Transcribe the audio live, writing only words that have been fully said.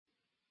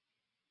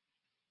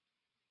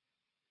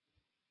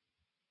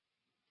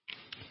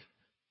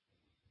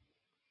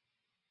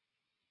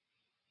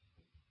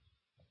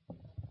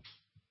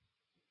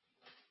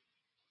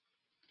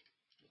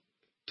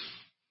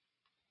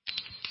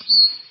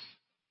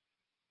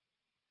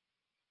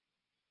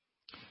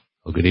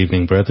Well, good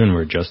evening, brethren.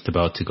 We're just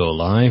about to go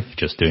live,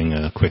 just doing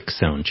a quick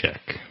sound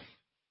check.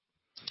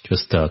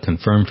 Just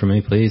confirm for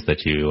me, please,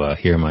 that you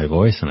hear my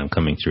voice and I'm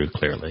coming through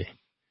clearly.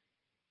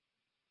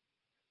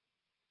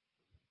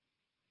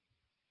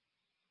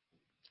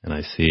 And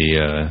I see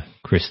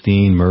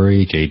Christine,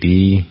 Murray,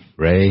 JD,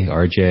 Ray,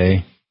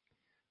 RJ.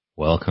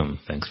 Welcome.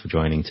 Thanks for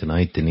joining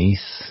tonight.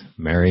 Denise,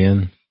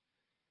 Marion,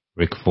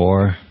 Rick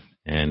Four,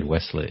 and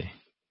Wesley.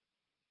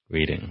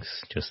 Greetings.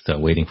 Just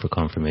waiting for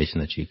confirmation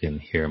that you can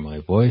hear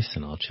my voice,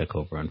 and I'll check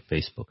over on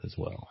Facebook as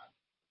well.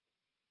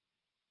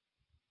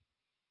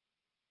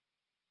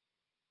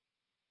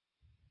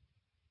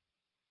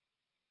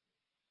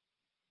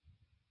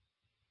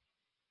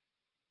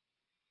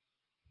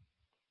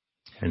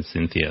 And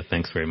Cynthia,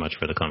 thanks very much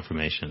for the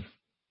confirmation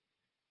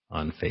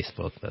on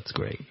Facebook. That's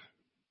great.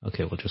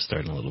 Okay, we'll just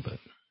start in a little bit.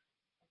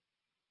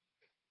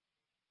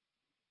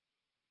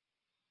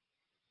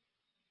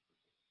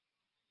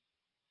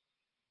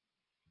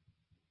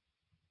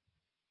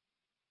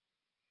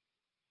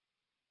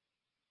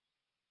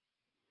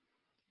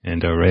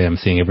 And Ray, I'm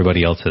seeing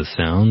everybody else has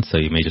sound, so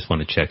you may just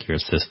want to check your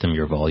system,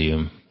 your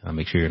volume,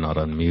 make sure you're not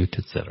on mute,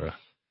 etc.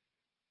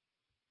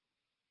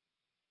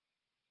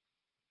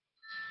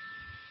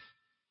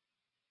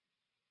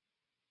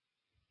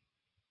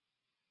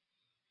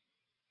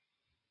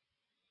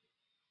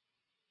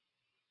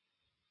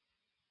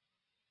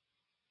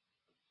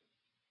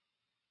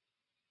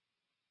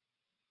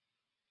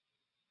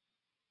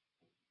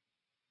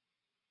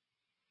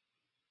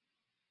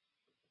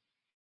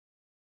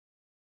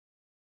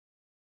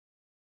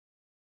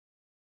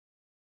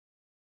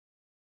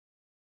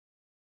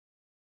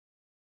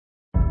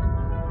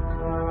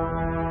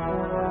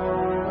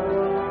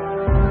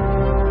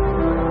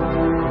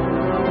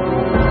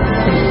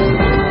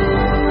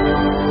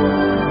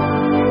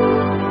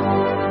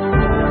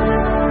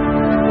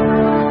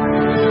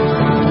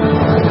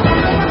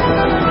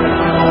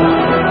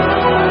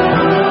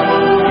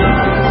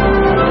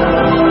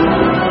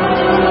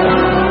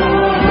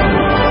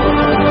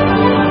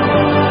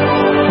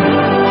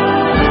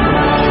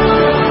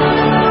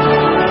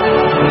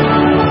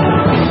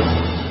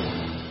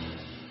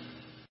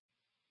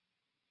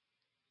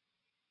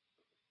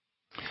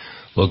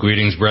 Well,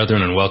 greetings,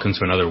 brethren, and welcome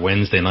to another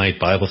Wednesday night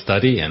Bible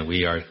study, and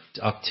we are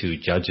up to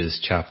Judges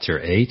chapter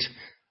 8.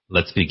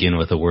 Let's begin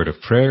with a word of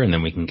prayer, and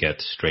then we can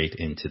get straight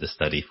into the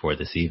study for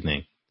this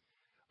evening.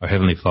 Our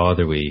Heavenly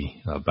Father,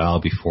 we bow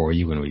before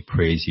you and we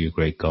praise you,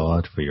 great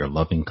God, for your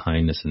loving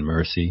kindness and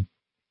mercy.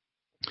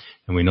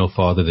 And we know,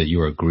 Father, that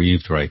you are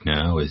grieved right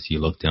now as you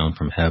look down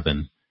from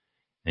heaven,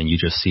 and you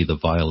just see the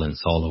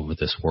violence all over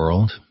this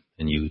world,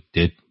 and you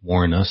did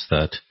warn us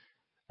that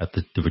at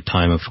the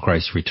time of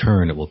Christ's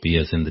return, it will be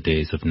as in the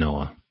days of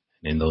Noah.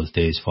 And in those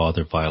days,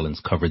 Father,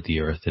 violence covered the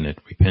earth, and it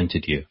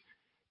repented you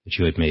that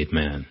you had made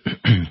man.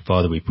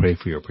 Father, we pray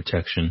for your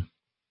protection.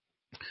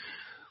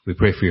 We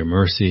pray for your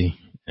mercy,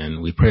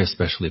 and we pray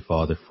especially,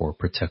 Father, for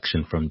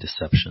protection from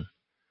deception.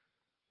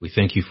 We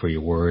thank you for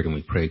your word, and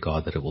we pray,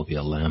 God, that it will be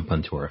a lamp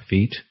unto our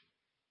feet,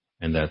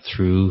 and that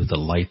through the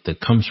light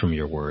that comes from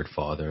your word,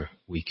 Father,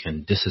 we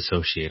can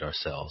disassociate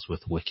ourselves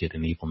with wicked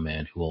and evil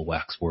men who will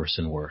wax worse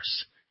and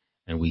worse,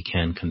 and we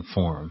can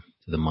conform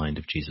to the mind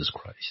of Jesus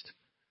Christ.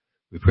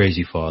 We praise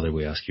you, Father.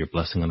 We ask your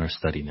blessing on our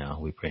study now.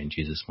 We pray in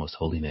Jesus' most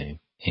holy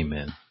name.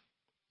 Amen.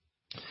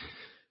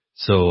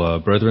 So,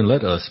 brethren,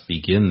 let us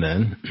begin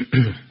then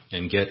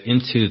and get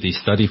into the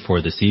study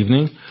for this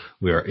evening.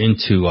 We are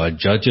into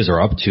Judges, or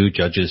up to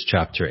Judges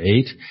chapter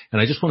 8. And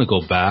I just want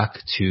to go back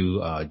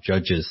to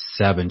Judges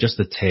 7, just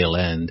the tail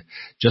end,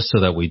 just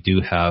so that we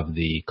do have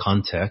the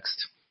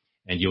context.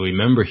 And you'll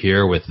remember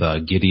here with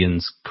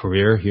Gideon's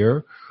career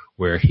here,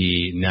 where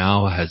he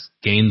now has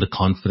gained the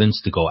confidence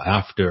to go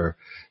after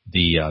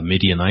the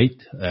Midianite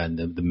and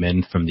the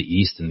men from the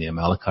east and the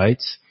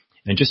Amalekites.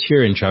 And just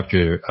here in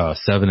chapter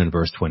 7 and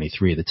verse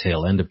 23, the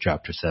tail end of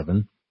chapter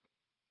 7,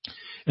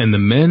 and the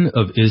men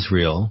of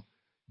Israel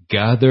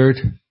gathered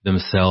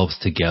themselves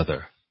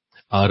together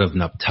out of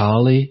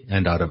Naphtali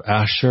and out of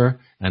Asher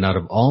and out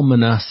of all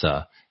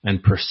Manasseh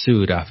and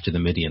pursued after the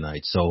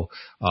Midianites. So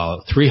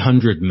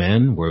 300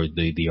 men were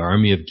the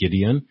army of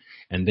Gideon,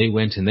 and they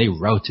went and they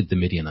routed the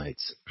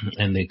Midianites.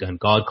 And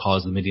God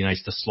caused the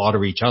Midianites to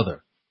slaughter each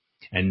other.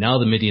 And now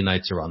the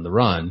Midianites are on the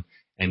run,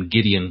 and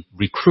Gideon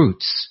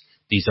recruits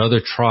these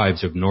other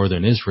tribes of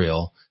northern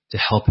Israel to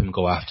help him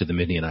go after the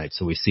Midianites.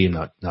 So we see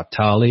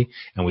Naphtali,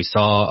 and we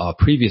saw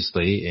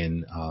previously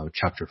in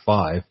chapter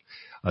 5,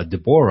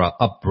 Deborah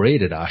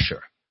upbraided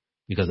Asher,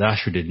 because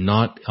Asher did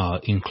not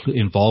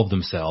involve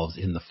themselves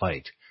in the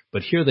fight.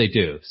 But here they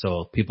do.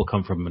 So people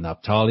come from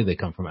Naphtali, they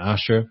come from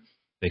Asher,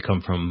 they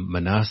come from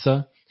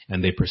Manasseh,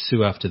 and they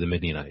pursue after the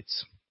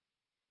Midianites.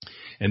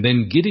 And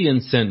then Gideon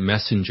sent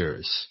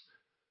messengers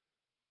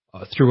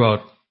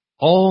throughout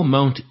all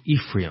Mount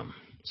Ephraim.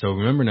 So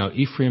remember now,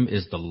 Ephraim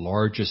is the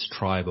largest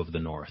tribe of the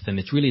north, and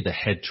it's really the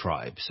head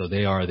tribe. So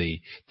they are the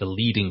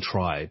leading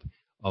tribe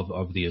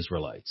of the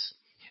Israelites.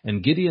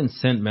 And Gideon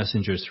sent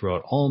messengers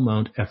throughout all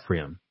Mount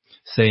Ephraim,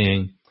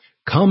 saying,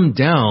 come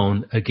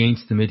down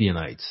against the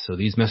Midianites. So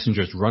these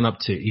messengers run up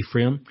to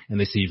Ephraim and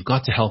they say, you've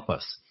got to help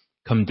us.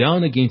 Come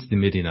down against the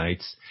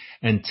Midianites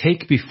and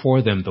take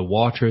before them the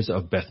waters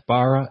of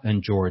Bethbara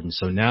and Jordan.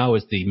 So now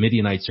as the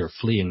Midianites are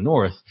fleeing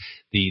north,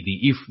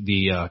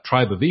 the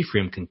tribe of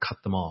Ephraim can cut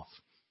them off.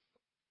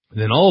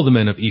 Then all the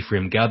men of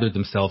Ephraim gathered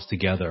themselves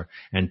together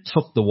and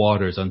took the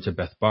waters unto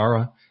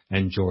Bethbara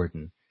and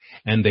Jordan.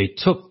 And they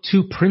took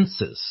 2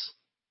 princes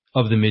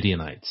of the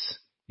Midianites.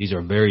 These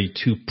are very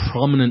 2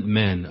 prominent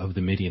men of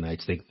the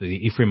Midianites.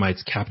 The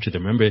Ephraimites captured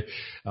them. Remember,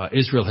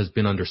 Israel has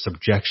been under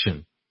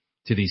subjection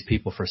to these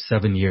people for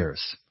 7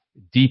 years.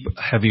 Deep,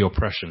 heavy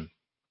oppression.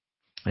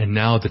 And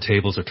now the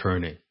tables are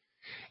turning.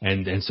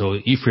 And so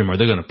Ephraim,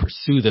 they're going to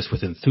pursue this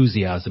with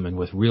enthusiasm and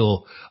with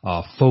real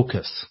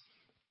focus.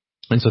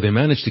 And so they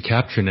managed to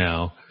capture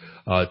now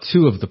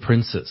 2 of the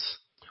princes,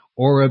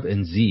 Oreb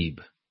and Zeb.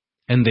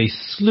 And they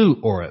slew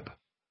Oreb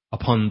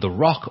upon the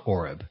rock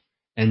Oreb.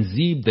 And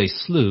Zeb they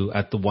slew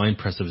at the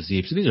winepress of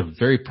Zeb. So these are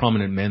very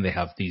prominent men. They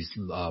have these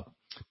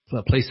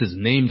places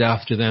named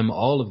after them.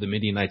 All of the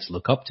Midianites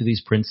look up to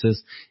these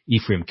princes.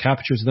 Ephraim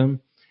captures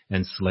them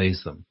and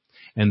slays them.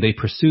 And they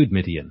pursued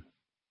Midian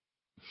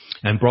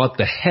and brought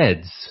the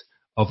heads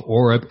of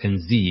Oreb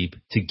and Zeb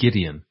to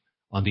Gideon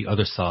on the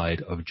other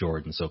side of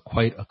Jordan. So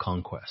quite a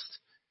conquest.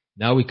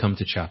 Now we come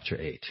to chapter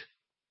 8.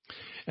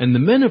 And the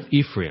men of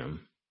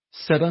Ephraim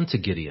said unto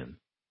Gideon,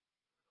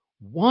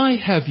 why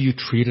have you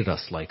treated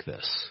us like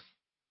this?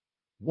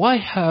 Why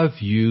have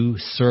you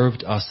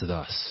served us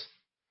thus,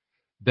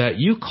 that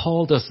you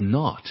called us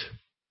not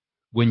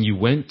when you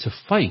went to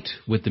fight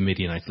with the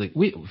Midianites? Like,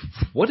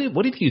 what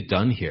have you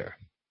done here?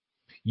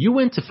 You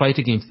went to fight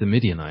against the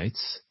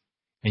Midianites,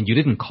 and you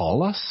didn't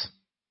call us?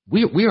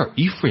 We are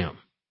Ephraim.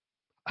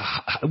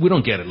 We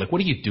don't get it. Like,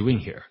 what are you doing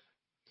here?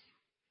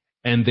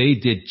 And they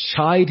did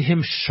chide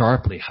him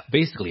sharply.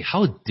 Basically,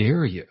 how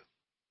dare you?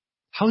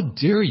 How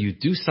dare you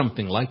do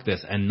something like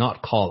this and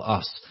not call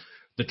us,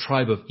 the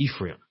tribe of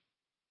Ephraim,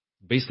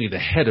 basically the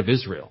head of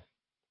Israel?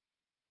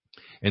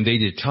 And they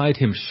did chide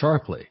him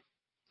sharply.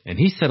 And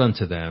he said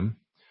unto them,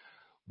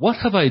 what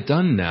have I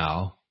done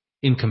now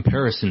in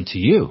comparison to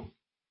you?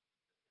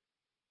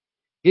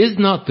 Is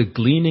not the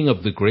gleaning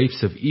of the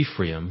grapes of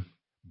Ephraim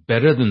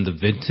better than the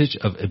vintage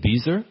of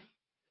Abiezer?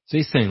 So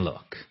he's saying,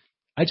 look,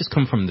 I just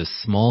come from this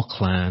small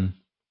clan,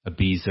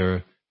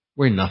 Abiezer.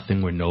 We're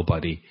nothing, we're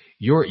nobody.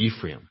 You're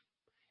Ephraim.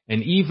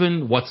 And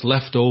even what's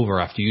left over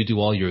after you do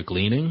all your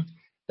gleaning,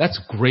 that's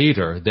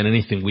greater than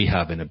anything we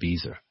have in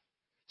Abiezer.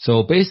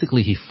 So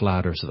basically he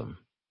flatters them.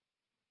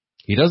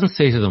 He doesn't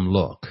say to them,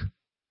 look,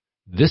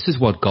 this is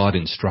what God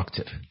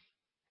instructed.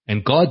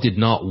 And God did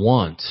not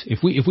want, if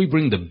we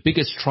bring the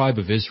biggest tribe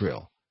of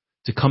Israel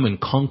to come and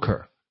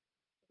conquer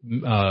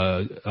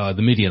the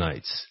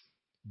Midianites,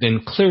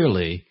 then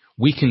clearly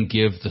we can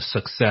give the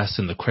success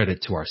and the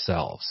credit to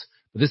ourselves.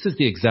 But this is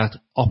the exact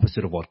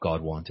opposite of what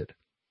God wanted.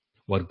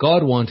 What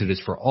God wanted is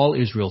for all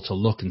Israel to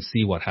look and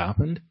see what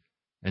happened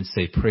and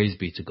say, praise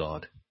be to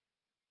God.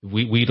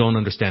 We don't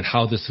understand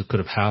how this could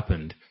have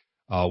happened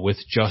with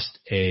just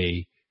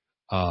a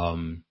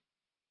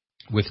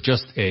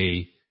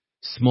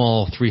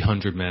small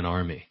 300-man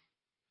army.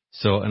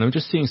 So, and I'm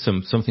just seeing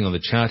something on the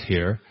chat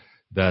here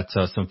that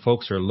some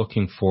folks are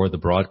looking for the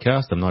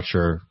broadcast. I'm not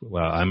sure.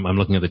 I'm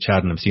looking at the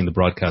chat and I'm seeing the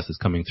broadcast is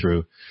coming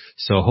through.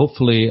 So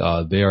hopefully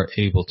they are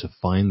able to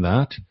find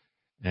that.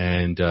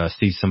 And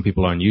see some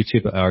people on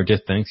YouTube.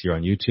 Ardith, thanks. You're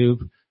on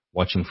YouTube.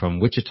 Watching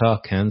from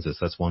Wichita, Kansas.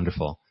 That's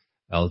wonderful.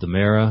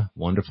 Eldemera,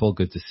 wonderful.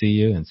 Good to see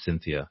you. And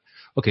Cynthia.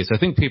 Okay, so I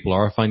think people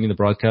are finding the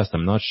broadcast.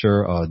 I'm not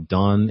sure,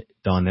 Don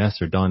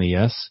S or Donnie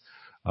S,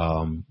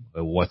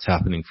 what's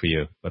happening for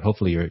you. But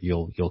hopefully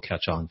you'll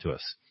catch on to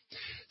us.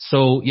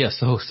 So, yeah,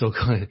 so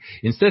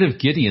instead of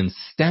Gideon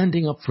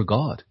standing up for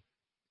God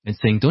and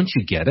saying, don't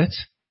you get it?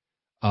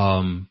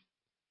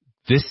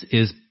 This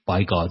is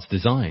by God's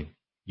design.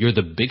 You're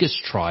the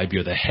biggest tribe.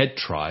 You're the head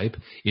tribe.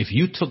 If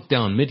you took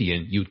down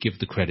Midian, you'd give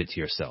the credit to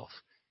yourself.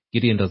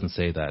 Gideon doesn't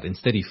say that.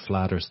 Instead, he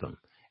flatters them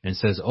and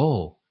says,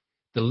 oh,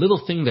 the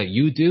little thing that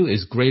you do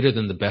is greater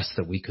than the best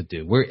that we could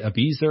do. We're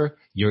Abiezer,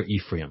 you're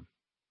Ephraim.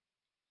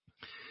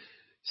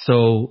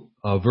 So,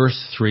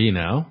 verse 3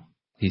 now,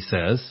 he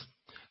says,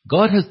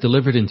 God has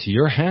delivered into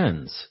your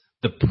hands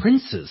the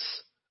princes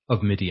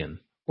of Midian,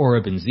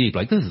 Oreb and Zeb.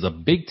 Like, this is a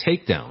big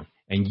takedown.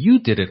 And you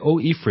did it, oh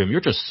Ephraim.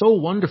 You're just so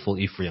wonderful,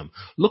 Ephraim.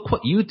 Look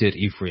what you did,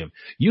 Ephraim.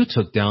 You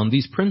took down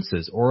these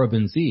princes, Oreb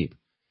and Zeb.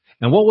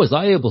 And what was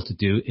I able to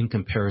do in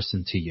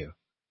comparison to you?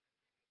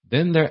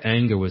 Then their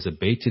anger was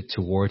abated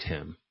toward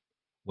him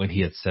when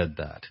he had said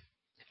that.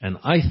 And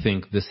I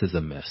think this is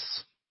a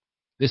miss.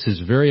 This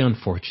is very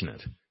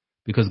unfortunate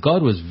because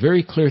God was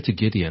very clear to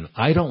Gideon,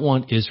 I don't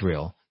want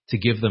Israel to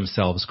give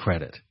themselves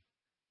credit.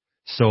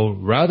 So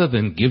rather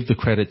than give the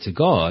credit to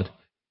God,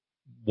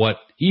 what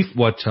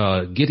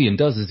Gideon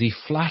does is he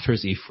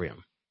flatters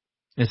Ephraim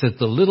and says,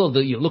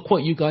 look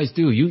what you guys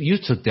do. You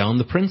took down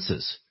the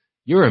princes.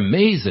 You're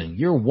amazing.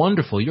 You're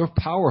wonderful. You're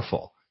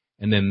powerful.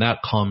 And then that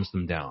calms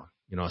them down.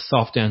 A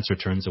soft answer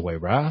turns away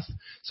wrath.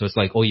 So it's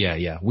like, oh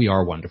yeah, we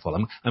are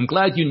wonderful. I'm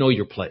glad you know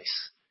your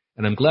place.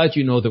 And I'm glad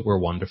you know that we're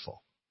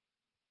wonderful.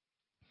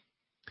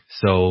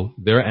 So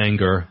their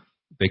anger,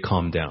 they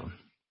calmed down.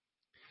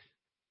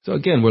 So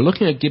again, we're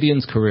looking at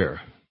Gideon's career.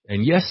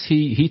 And yes,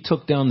 he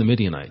took down the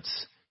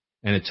Midianites.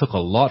 And it took a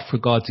lot for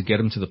God to get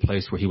him to the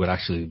place where he would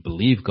actually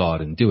believe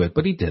God and do it.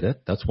 But he did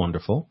it. That's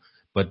wonderful.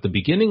 But the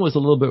beginning was a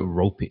little bit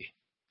ropey.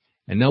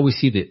 And now we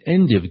see the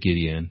end of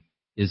Gideon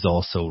is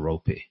also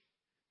ropey.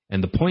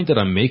 And the point that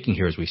I'm making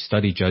here as we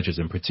study Judges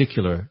in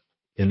particular,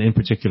 and in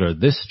particular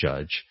this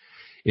judge,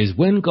 is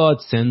when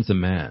God sends a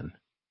man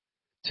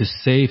to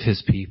save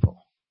his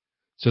people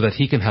so that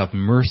he can have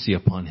mercy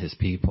upon his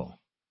people,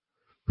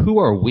 who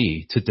are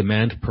we to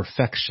demand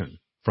perfection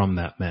from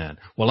that man?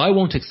 Well, I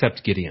won't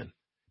accept Gideon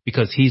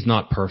because he's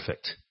not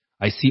perfect.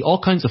 I see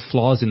all kinds of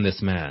flaws in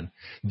this man.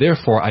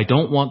 Therefore, I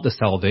don't want the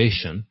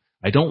salvation.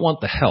 I don't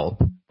want the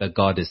help that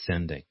God is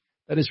sending.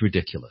 That is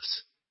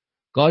ridiculous.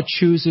 God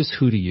chooses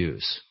who to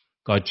use.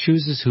 God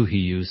chooses who he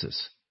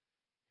uses.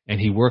 And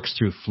he works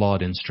through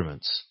flawed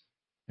instruments.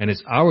 And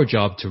it's our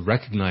job to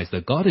recognize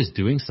that God is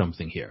doing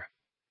something here.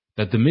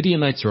 That the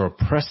Midianites are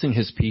oppressing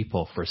his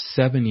people for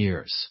 7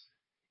 years.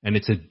 And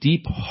it's a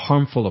deep,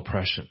 harmful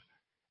oppression.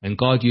 And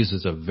God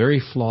uses a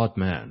very flawed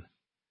man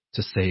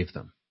to save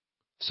them.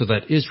 So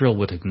that Israel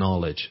would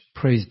acknowledge,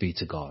 praise be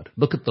to God.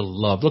 Look at the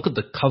love, look at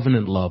the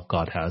covenant love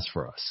God has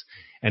for us.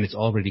 And it's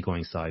already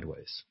going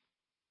sideways.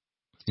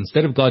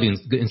 Instead of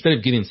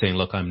Gideon saying,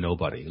 look, I'm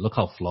nobody. Look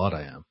how flawed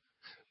I am.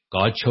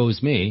 God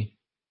chose me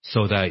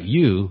so that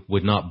you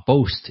would not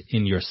boast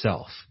in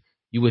yourself.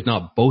 You would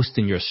not boast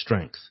in your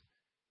strength.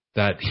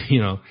 That, he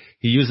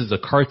uses a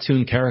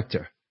cartoon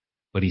character,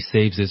 but he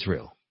saves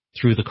Israel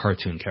through the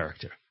cartoon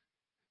character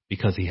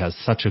because he has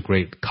such a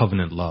great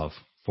covenant love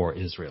for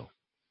Israel.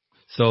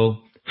 So,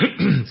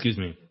 excuse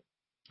me,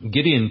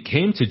 Gideon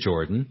came to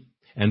Jordan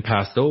and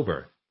passed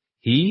over.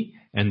 He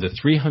and the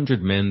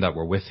 300 men that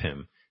were with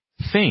him,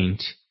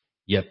 faint,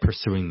 yet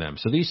pursuing them.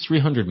 So these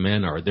 300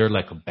 men they're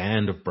like a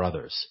band of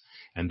brothers.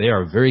 And they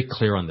are very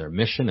clear on their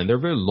mission, and they're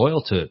very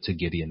loyal to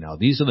Gideon now.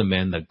 These are the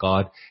men that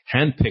God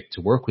handpicked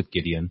to work with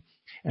Gideon.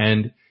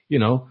 And,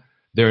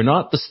 they're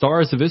not the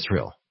stars of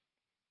Israel.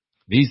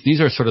 These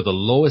are sort of the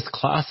lowest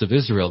class of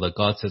Israel that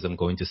God says, I'm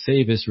going to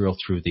save Israel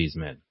through these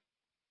men.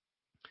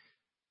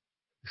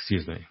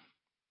 Excuse me.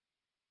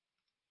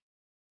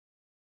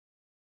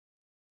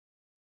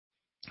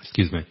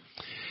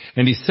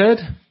 And he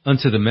said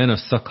unto the men of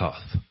Succoth,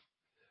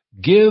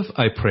 give,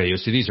 I pray you.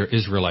 So these are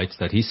Israelites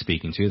that he's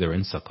speaking to. They're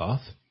in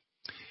Succoth.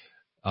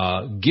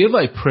 Give,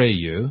 I pray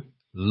you,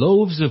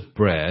 loaves of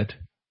bread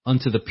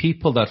unto the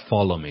people that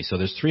follow me. So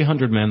there's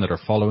 300 men that are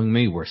following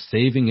me. We're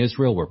saving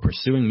Israel. We're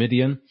pursuing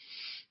Midian.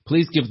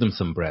 Please give them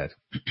some bread.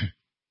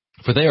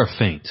 For they are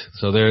faint.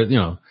 So they're,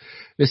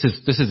 this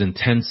is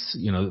intense.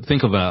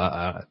 Think of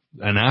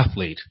an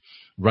athlete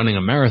running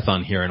a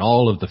marathon here and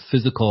all of the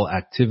physical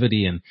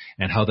activity and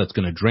how that's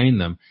going to drain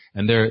them.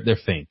 And they're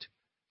faint.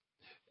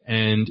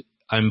 And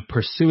I'm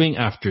pursuing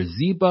after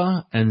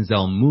Zebah and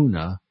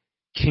Zalmunna,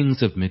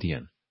 kings of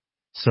Midian.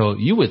 So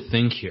you would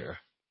think here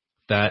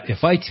that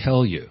if I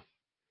tell you,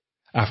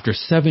 after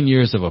 7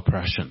 years of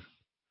oppression,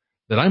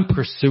 that I'm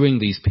pursuing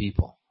these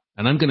people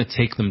and I'm going to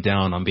take them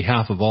down on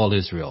behalf of all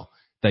Israel,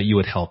 that you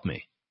would help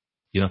me.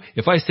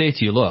 If I say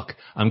to you, look,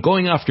 I'm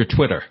going after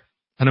Twitter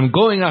and I'm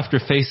going after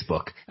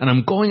Facebook and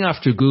I'm going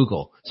after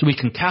Google so we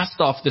can cast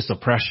off this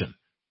oppression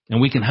and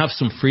we can have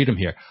some freedom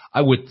here,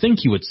 I would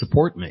think you would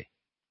support me.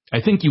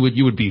 I think you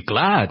would be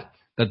glad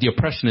that the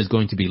oppression is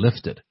going to be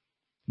lifted.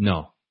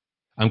 No.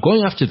 I'm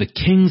going after the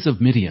kings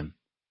of Midian.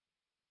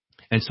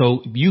 And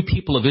so you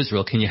people of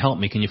Israel, can you help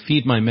me? Can you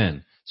feed my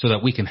men so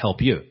that we can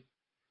help you?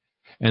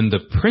 And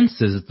the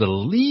princes, the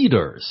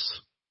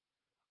leaders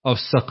of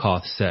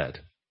Succoth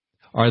said,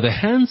 are the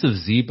hands of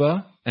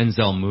Zebah and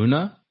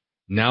Zalmunna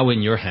now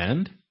in your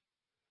hand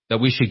that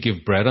we should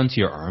give bread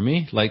unto your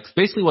army? Like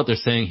basically what they're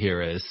saying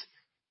here is,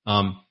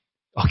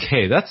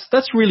 okay,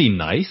 that's really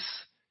nice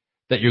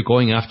that you're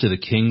going after the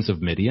kings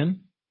of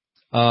Midian.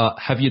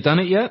 Have you done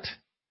it yet?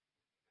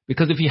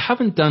 Because if you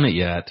haven't done it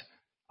yet,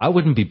 I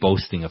wouldn't be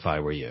boasting if I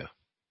were you.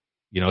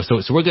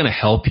 So we're going to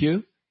help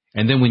you.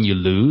 And then when you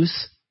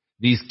lose,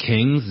 these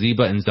kings,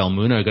 Zebah and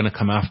Zalmunna, are going to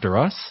come after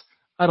us?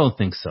 I don't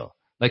think so.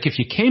 Like if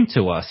you came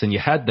to us and you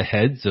had the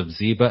heads of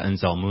Zebah and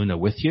Zalmunna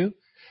with you,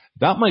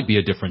 that might be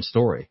a different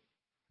story.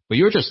 But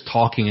you're just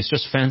talking. It's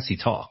just fancy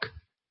talk.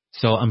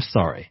 So I'm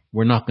sorry.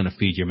 We're not going to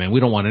feed your men. We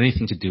don't want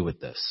anything to do with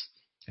this.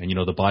 And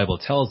the Bible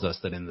tells us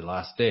that in the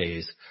last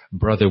days,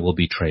 brother will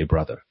betray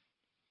brother.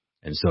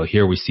 And so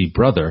here we see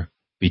brother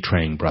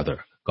betraying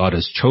brother. God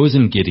has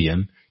chosen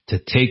Gideon to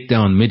take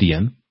down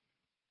Midian.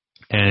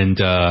 And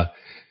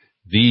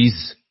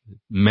these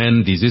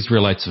men, these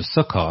Israelites of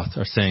Succoth,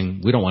 are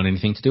saying, we don't want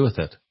anything to do with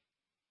it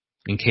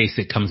in case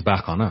it comes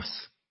back on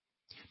us.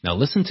 Now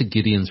listen to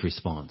Gideon's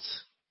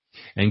response.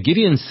 And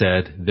Gideon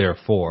said,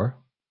 therefore,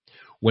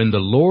 when the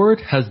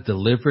Lord has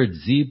delivered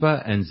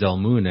Zebah and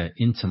Zalmunna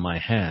into my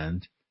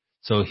hand,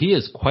 so he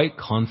is quite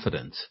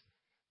confident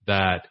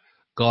that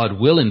God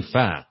will in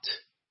fact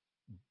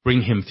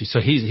bring him through. So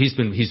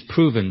he's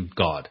proven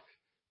God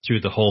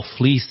through the whole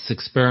fleece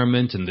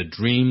experiment and the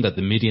dream that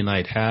the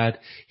Midianite had.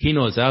 He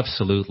knows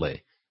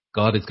absolutely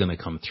God is going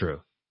to come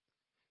through.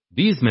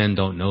 These men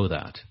don't know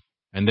that.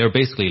 And they're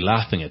basically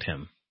laughing at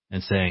him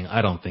and saying,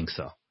 I don't think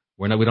so.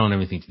 We don't have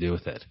anything to do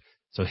with it.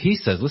 So he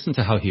says, listen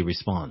to how he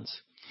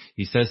responds.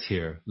 He says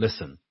here,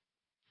 listen,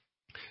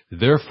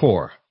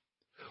 therefore,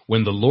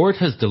 when the Lord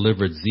has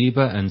delivered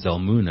Zebah and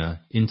Zalmunna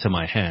into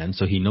my hand,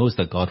 so he knows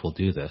that God will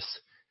do this,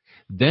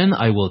 then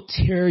I will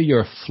tear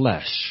your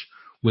flesh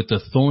with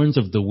the thorns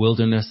of the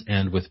wilderness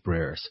and with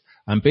briars.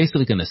 I'm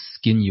basically going to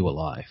skin you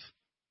alive.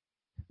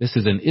 This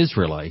is an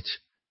Israelite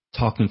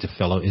talking to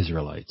fellow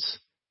Israelites.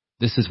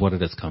 This is what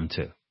it has come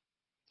to.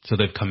 So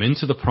they've come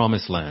into the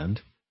promised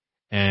land,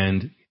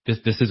 and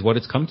this is what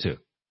it's come to.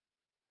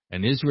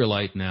 An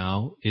Israelite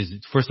now is,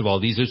 first of all,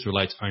 these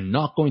Israelites are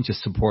not going to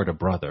support a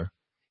brother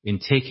in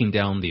taking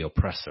down the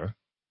oppressor.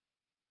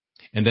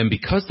 And then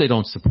because they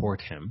don't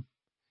support him,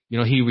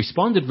 he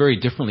responded very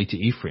differently to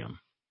Ephraim.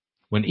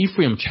 When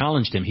Ephraim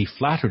challenged him, he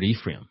flattered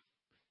Ephraim.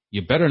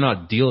 You better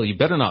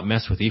not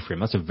mess with Ephraim.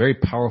 That's a very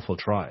powerful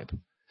tribe.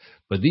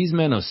 But these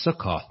men of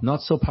Sukkoth,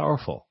 not so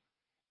powerful.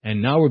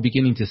 And now we're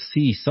beginning to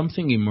see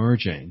something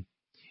emerging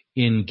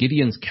in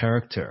Gideon's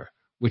character,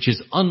 which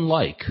is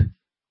unlike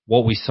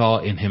what we saw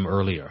in him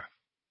earlier.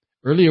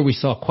 Earlier we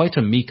saw quite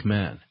a meek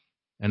man,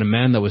 and a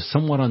man that was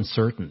somewhat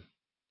uncertain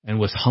and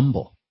was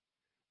humble.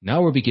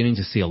 Now we're beginning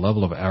to see a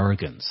level of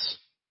arrogance,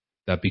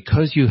 that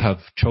because you have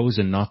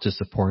chosen not to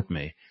support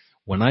me,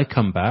 when I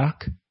come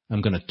back,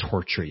 I'm going to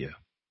torture you.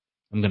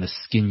 I'm going to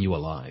skin you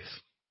alive.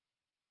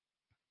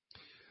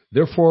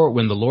 Therefore,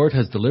 when the Lord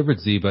has delivered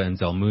Zebah and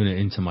Zalmunna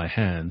into my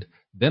hand,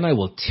 then I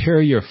will tear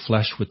your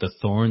flesh with the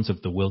thorns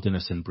of the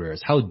wilderness and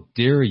briars. How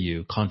dare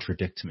you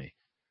contradict me?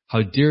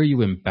 How dare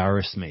you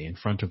embarrass me in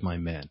front of my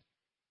men?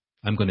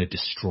 I'm going to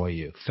destroy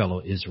you,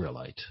 fellow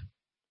Israelite.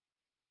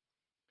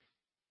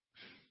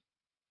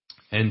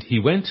 And he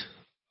went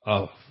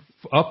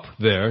up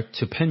there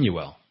to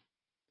Penuel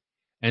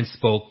and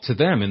spoke to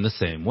them in the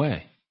same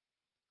way.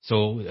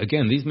 So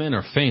again, these men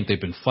are faint. They've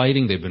been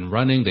fighting. They've been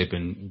running.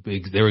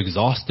 They're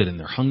exhausted and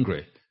they're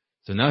hungry.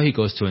 So now he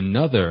goes to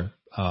another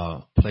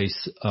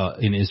place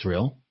in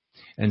Israel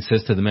and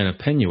says to the men of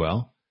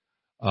Penuel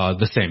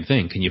the same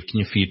thing. Can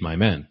you feed my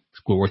men?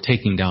 We're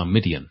taking down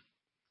Midian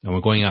and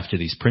we're going after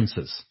these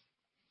princes.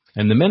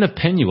 And the men of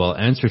Penuel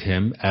answered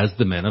him as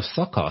the men of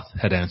Sukkoth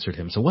had answered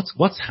him. So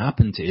what's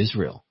happened to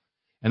Israel?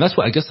 And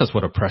I guess that's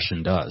what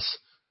oppression does.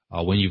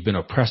 When you've been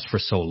oppressed for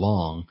so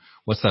long,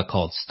 what's that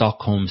called?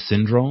 Stockholm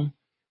syndrome,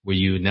 where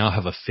you now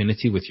have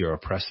affinity with your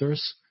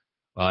oppressors.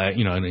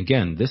 And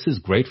again, this is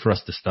great for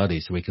us to study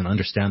so we can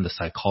understand the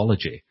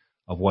psychology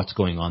of what's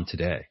going on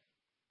today.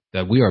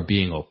 That we are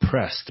being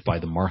oppressed by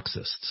the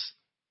Marxists.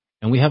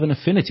 And we have an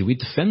affinity. We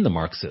defend the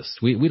Marxists.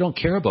 We don't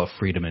care about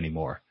freedom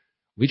anymore.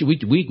 We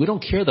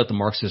don't care that the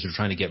Marxists are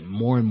trying to get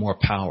more and more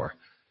power,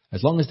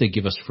 as long as they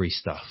give us free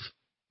stuff.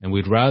 And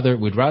we'd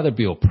rather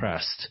be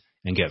oppressed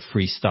and get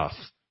free stuff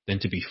than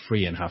to be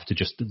free and have to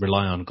just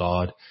rely on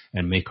God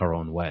and make our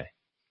own way.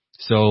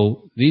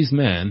 So these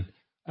men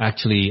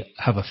actually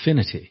have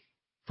affinity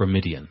for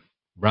Midian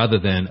rather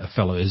than a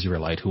fellow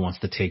Israelite who wants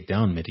to take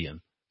down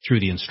Midian through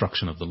the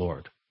instruction of the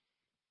Lord.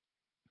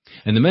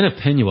 And the men of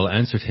Penuel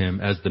answered him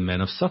as the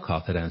men of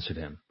Sukkoth had answered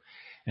him.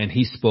 And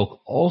he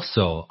spoke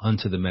also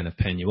unto the men of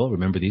Penuel.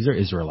 Remember, these are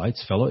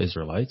Israelites, fellow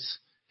Israelites.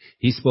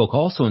 He spoke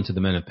also unto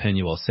the men of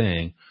Penuel,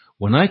 saying,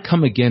 when I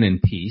come again in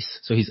peace,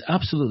 so he's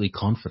absolutely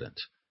confident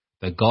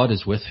that God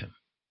is with him.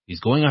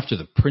 He's going after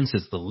the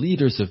princes, the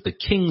leaders of the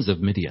kings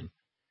of Midian.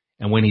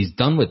 And when he's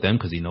done with them,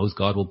 because he knows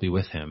God will be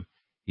with him,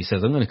 he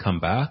says, I'm going to come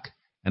back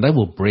and I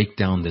will break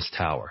down this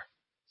tower.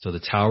 So the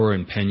tower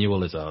in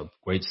Penuel is a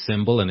great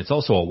symbol, and it's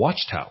also a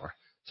watchtower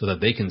so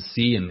that they can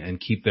see and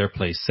keep their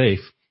place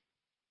safe.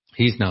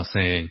 He's now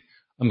saying,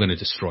 I'm going to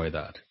destroy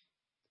that.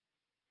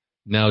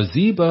 Now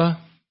Zebah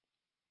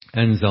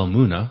and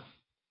Zalmunna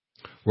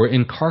were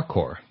in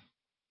Karkor,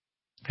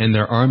 and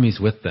their armies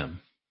with them,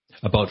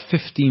 about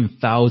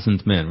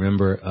 15,000 men.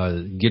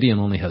 Remember, Gideon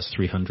only has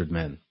 300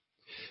 men.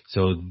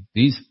 So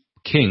these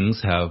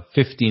kings have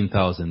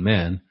 15,000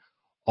 men,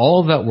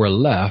 all that were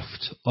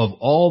left of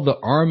all the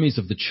armies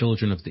of the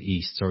children of the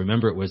east. So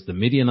remember, it was the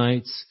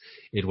Midianites,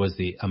 it was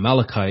the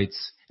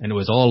Amalekites, and it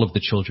was all of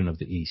the children of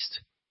the east.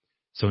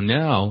 So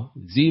now,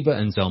 Zebah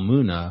and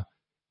Zalmunna,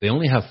 they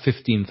only have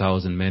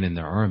 15,000 men in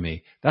their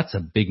army. That's a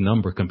big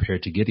number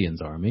compared to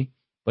Gideon's army,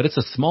 but it's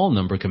a small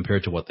number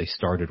compared to what they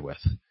started with.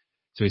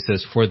 So he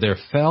says, for there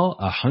fell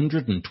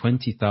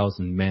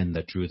 120,000 men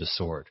that drew the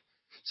sword.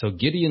 So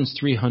Gideon's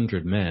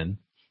 300 men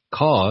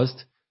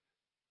caused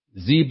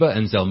Zebah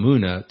and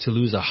Zalmunna to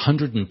lose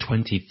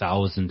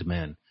 120,000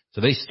 men. So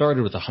they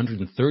started with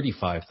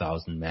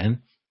 135,000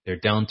 men. They're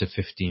down to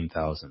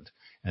 15,000,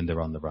 and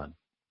they're on the run.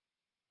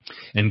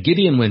 And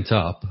Gideon went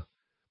up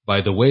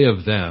by the way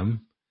of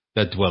them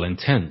that dwell in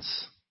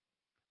tents,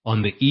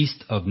 on the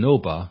east of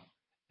Nobah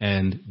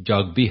and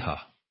Jogbehah,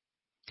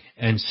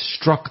 and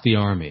struck the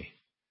army,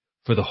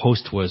 for the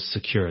host was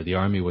secure. The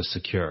army was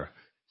secure.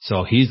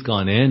 So he's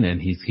gone in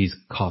and he's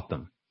caught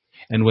them.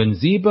 And when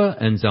Zebah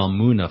and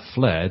Zalmunna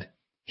fled,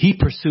 he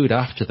pursued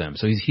after them.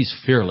 So he's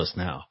fearless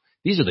now.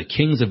 These are the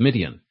kings of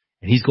Midian,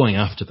 and he's going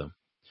after them.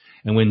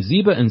 And when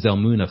Zebah and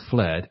Zalmunna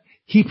fled,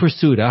 he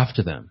pursued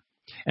after them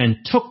and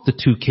took the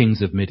 2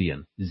 kings of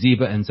Midian,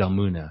 Zebah and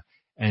Zalmunna,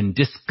 and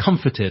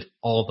discomfited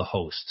all the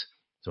host.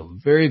 So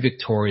very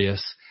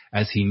victorious.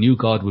 As he knew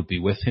God would be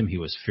with him, he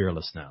was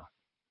fearless now.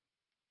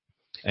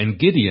 And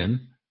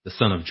Gideon, the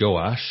son of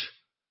Joash,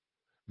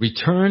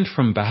 returned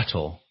from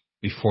battle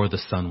before the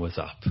sun was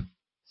up.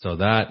 So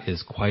that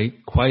is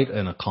quite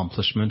an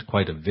accomplishment,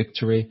 quite a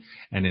victory,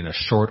 and in a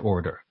short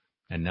order.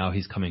 And now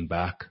he's coming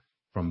back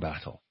from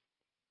battle.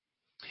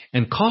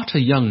 And caught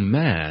a young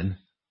man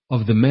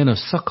of the men of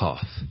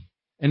Succoth,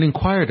 and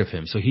inquired of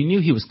him. So he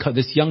knew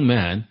this young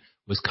man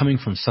was coming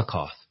from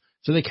Succoth.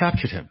 So they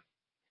captured him,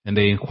 and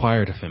they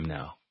inquired of him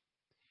now.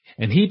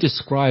 And he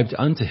described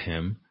unto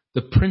him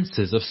the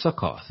princes of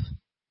Succoth,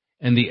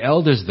 and the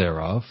elders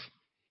thereof,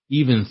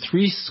 even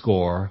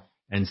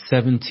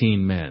 70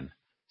 men.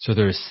 So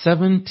there are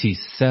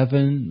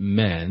 77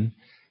 men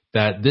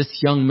that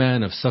this young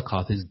man of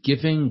Succoth is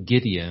giving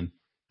Gideon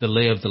the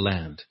lay of the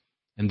land.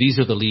 And these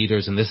are the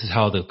leaders, and this is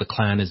how the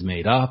clan is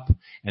made up,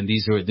 and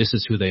this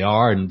is who they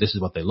are, and this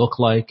is what they look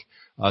like.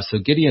 So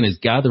Gideon is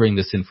gathering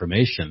this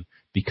information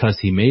because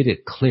he made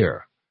it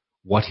clear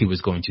what he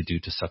was going to do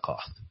to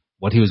Succoth,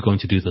 what he was going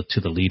to do to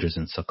the leaders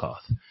in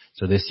Succoth.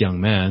 So this young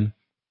man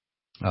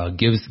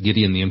gives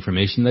Gideon the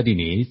information that he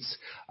needs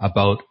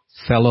about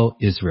fellow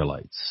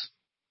Israelites.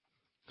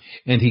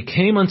 And he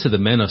came unto the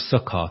men of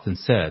Succoth and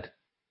said,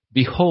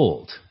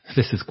 Behold,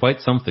 this is quite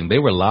something. They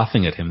were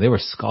laughing at him. They were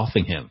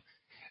scoffing him.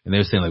 And they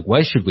were saying, like,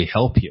 why should we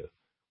help you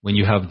when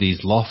you have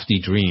these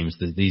lofty dreams,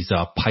 these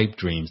pipe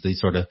dreams,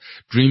 these sort of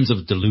dreams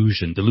of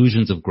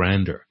delusions of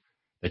grandeur,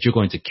 that you're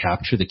going to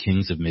capture the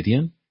kings of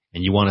Midian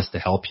and you want us to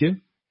help you?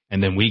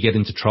 And then we get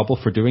into trouble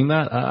for doing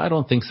that? I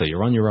don't think so.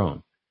 You're on your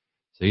own.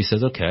 So he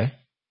says, okay,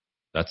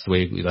 that's the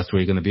way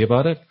you're going to be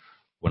about it.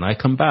 When I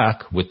come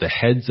back with the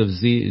heads of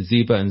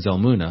Zebah and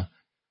Zalmunna,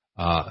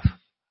 I'm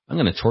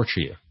going to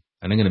torture you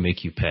and I'm going to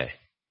make you pay.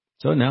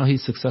 So now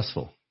he's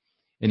successful.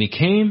 And he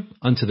came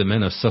unto the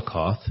men of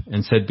Succoth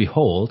and said,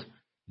 Behold,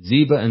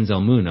 Zebah and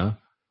Zalmunna,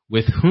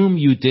 with whom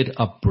you did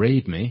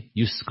upbraid me,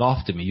 you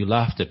scoffed at me, you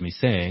laughed at me,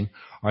 saying,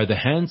 Are the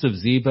hands of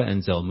Zebah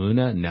and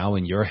Zalmunna now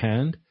in your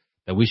hand,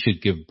 that we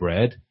should give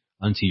bread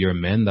unto your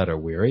men that are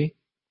weary?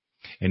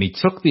 And he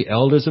took the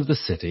elders of the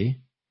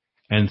city,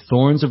 and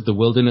thorns of the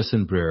wilderness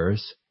and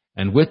briers,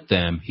 and with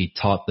them he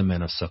taught the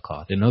men of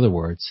Succoth. In other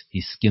words,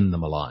 he skinned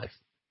them alive.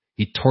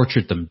 He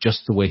tortured them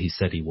just the way he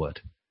said he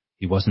would.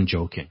 He wasn't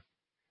joking.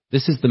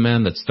 This is the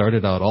man that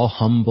started out all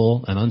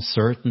humble and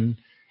uncertain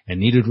and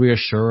needed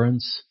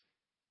reassurance.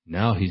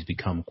 Now he's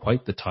become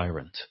quite the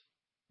tyrant,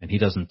 and he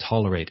doesn't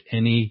tolerate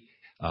any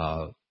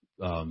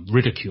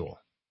ridicule.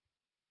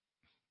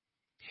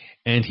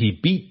 And he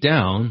beat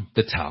down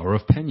the tower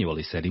of Penuel.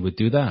 He said he would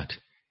do that,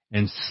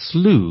 and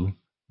slew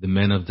the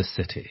men of the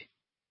city.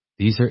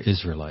 These are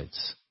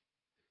Israelites.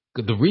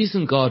 The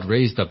reason God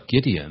raised up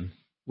Gideon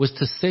was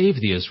to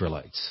save the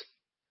Israelites.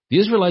 The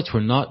Israelites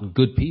were not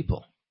good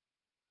people.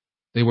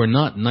 They were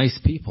not nice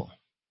people,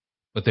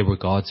 but they were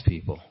God's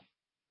people.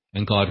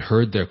 And God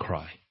heard their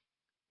cry.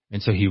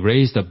 And so he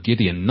raised up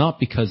Gideon, not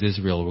because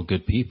Israel were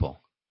good people,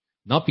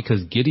 not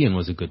because Gideon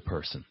was a good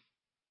person,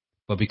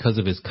 but because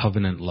of his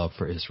covenant love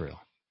for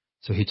Israel.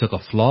 So he took a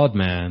flawed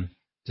man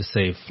to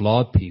save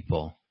flawed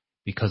people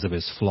because of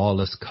his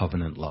flawless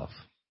covenant love.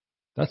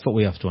 That's what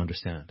we have to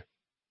understand.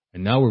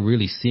 And now we're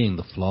really seeing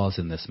the flaws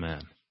in this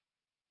man.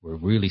 We're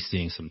really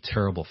seeing some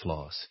terrible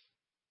flaws.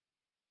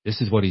 This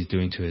is what he's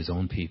doing to his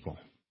own people.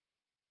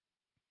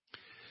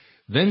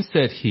 Then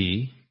said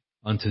he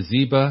unto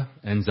Zebah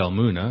and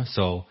Zalmunna,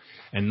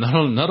 and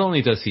not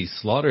only does he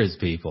slaughter his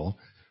people,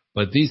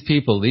 but these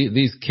people,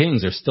 these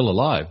kings are still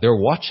alive. They're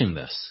watching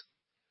this.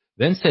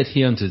 Then said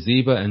he unto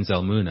Zebah and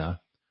Zalmunna,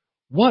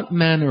 What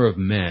manner of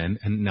men,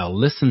 and now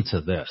listen to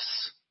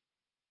this.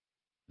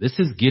 This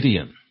is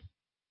Gideon.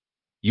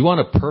 You want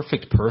a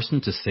perfect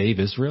person to save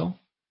Israel?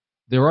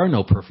 There are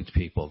no perfect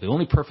people. The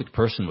only perfect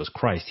person was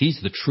Christ. He's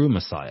the true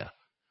Messiah.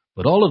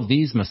 But all of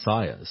these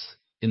Messiahs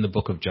in the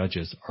book of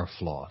Judges are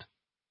flawed.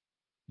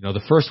 You know,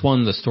 the first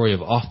one, the story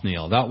of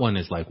Othniel, that one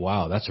is like,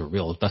 wow, that's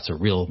a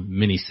real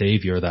mini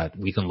savior that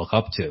we can look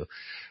up to.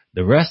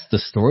 The rest, the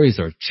stories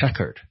are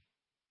checkered.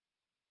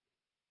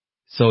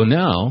 So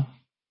now,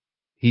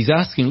 he's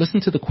asking,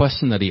 listen to the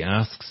question that he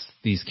asks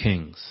these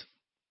kings.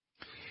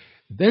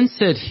 Then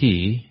said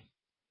he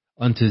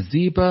unto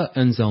Zebah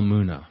and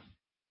Zalmunna,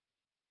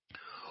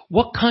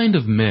 What kind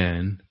of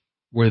men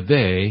were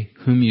they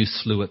whom you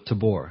slew at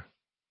Tabor?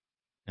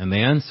 And they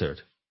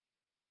answered,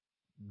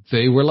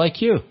 They were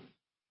like you,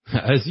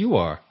 as you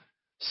are.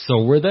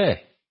 So were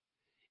they.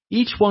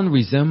 Each one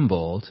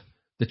resembled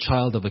the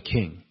child of a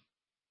king.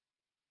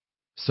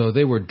 So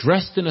they were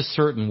dressed in a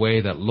certain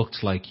way that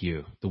looked like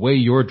you. The way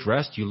you're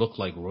dressed, you look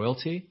like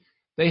royalty.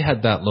 They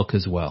had that look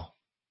as well.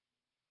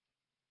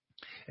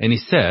 And he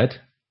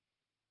said,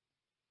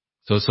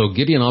 so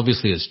Gideon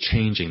obviously is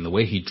changing the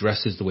way he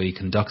dresses, the way he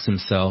conducts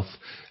himself,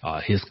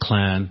 his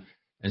clan.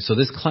 And so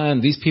this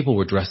clan, these people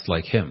were dressed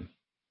like him.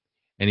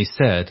 And he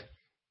said,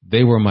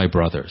 they were my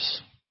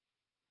brothers.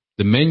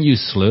 The men you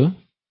slew,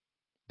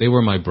 they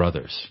were my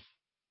brothers.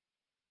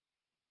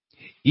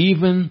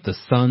 Even the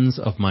sons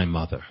of my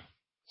mother.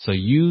 So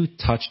you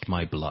touched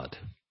my blood.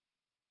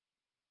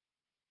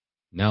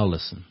 Now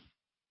listen.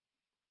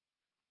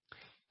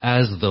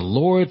 As the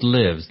Lord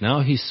lives,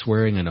 now he's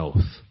swearing an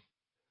oath.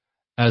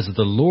 As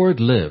the Lord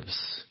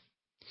lives,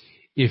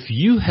 if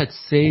you had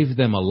saved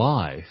them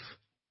alive,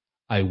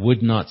 I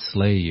would not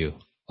slay you.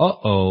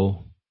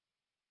 Uh-oh.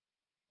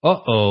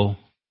 Uh-oh.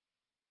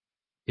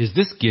 Is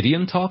this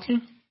Gideon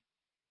talking?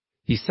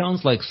 He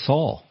sounds like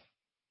Saul.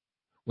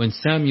 When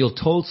Samuel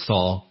told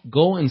Saul,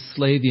 go and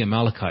slay the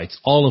Amalekites,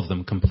 all of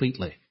them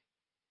completely.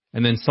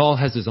 And then Saul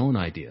has his own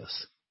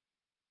ideas.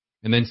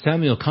 And then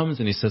Samuel comes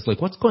and he says,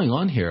 like, what's going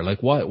on here? Like,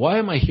 why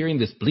am I hearing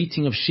this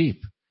bleating of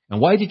sheep?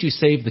 And why did you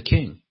save the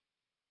king?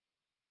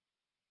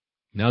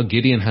 Now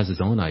Gideon has his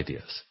own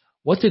ideas.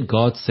 What did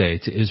God say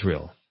to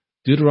Israel?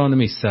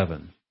 Deuteronomy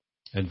 7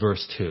 and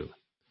verse 2.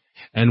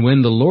 And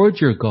when the Lord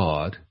your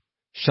God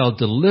shall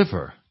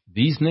deliver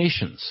these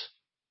nations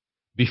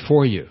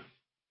before you,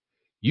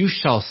 you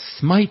shall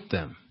smite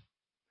them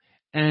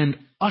and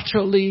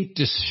utterly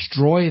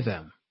destroy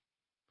them.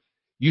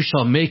 You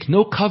shall make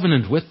no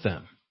covenant with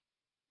them,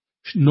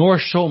 nor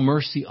show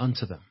mercy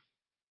unto them.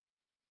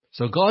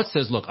 So God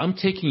says, look, I'm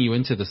taking you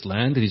into this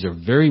land. These are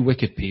very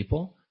wicked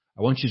people.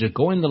 I want you to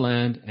go in the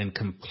land and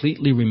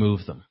completely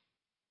remove them.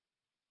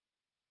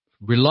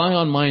 Rely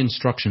on my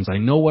instructions. I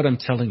know what I'm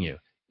telling you.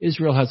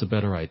 Israel has a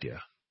better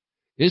idea.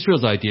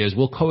 Israel's idea is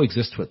we'll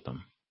coexist with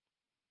them.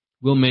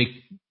 We'll make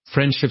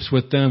friendships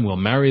with them. We'll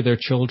marry their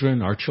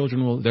children. Our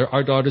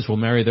daughters will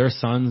marry their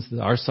sons.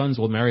 Our sons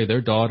will marry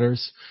their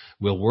daughters.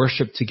 We'll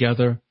worship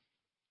together.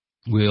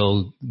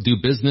 We'll do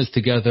business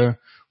together.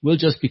 We'll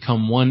just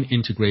become one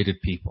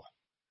integrated people.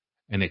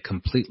 And it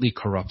completely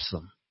corrupts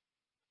them.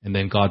 And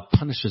then God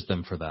punishes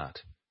them for that.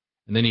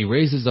 And then he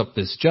raises up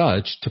this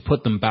judge to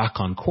put them back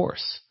on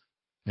course.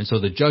 And so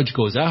the judge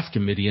goes after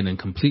Midian and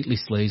completely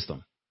slays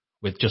them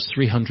with just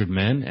 300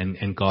 men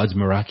and God's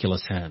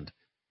miraculous hand.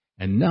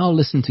 And now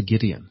listen to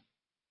Gideon.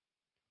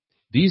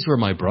 These were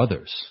my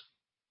brothers.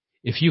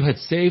 If you had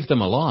saved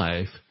them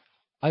alive,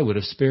 I would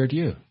have spared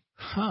you.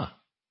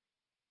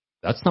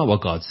 That's not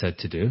what God said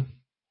to do.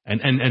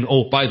 And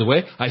oh, by the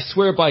way, I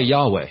swear by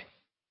Yahweh.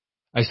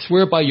 I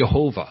swear by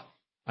Jehovah.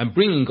 I'm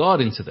bringing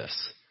God into this.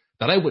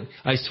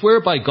 I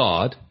swear by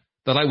God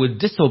that I would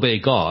disobey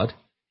God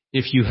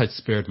if you had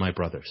spared my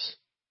brothers.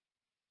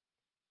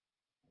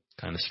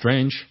 Kind of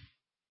strange.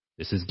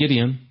 This is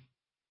Gideon.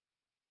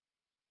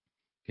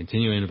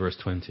 Continuing in verse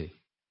 20.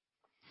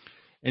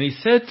 And he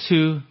said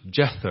to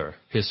Jether,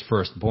 his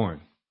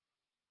firstborn.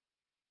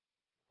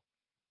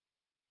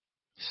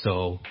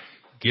 So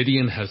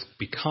Gideon has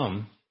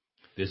become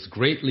this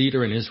great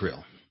leader in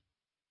Israel.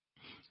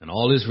 And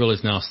all Israel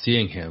is now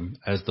seeing him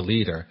as the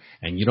leader,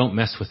 and you don't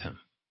mess with him.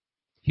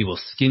 He will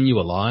skin you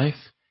alive.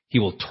 He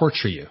will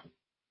torture you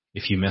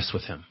if you mess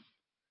with him.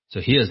 So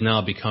he has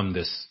now become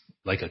this,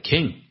 like a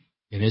king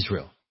in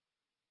Israel.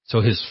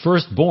 So his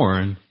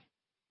firstborn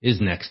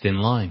is next in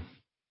line.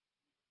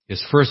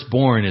 His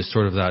firstborn is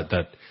sort of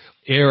that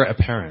heir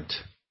apparent.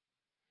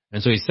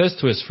 And so he says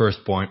to his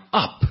firstborn,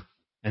 up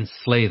and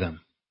slay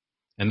them.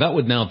 And that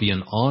would now be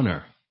an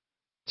honor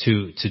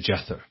to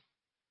Jether.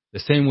 The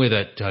same way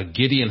that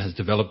Gideon has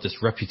developed this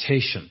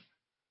reputation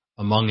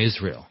among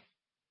Israel.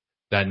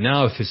 That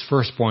now if his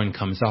firstborn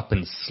comes up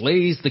and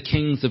slays the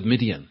kings of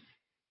Midian,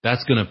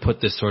 that's going to put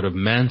this sort of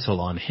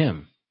mantle on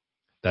him.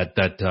 That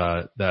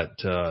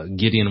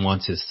Gideon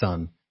wants his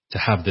son to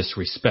have this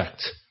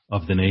respect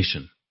of the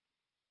nation.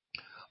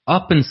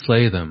 Up and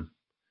slay them.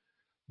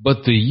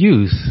 But the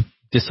youth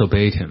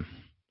disobeyed him.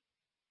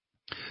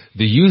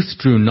 The youth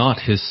drew not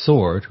his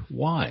sword.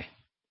 Why?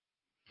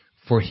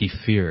 For he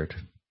feared.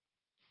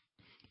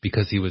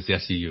 Because he was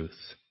yet a youth.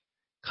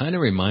 Kind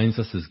of reminds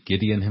us of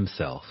Gideon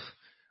himself.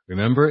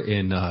 Remember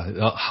in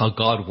how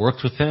God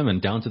worked with him,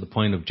 and down to the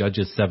point of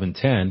Judges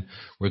 7:10,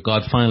 where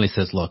God finally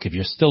says, look, if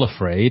you're still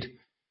afraid,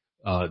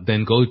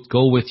 then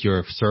go with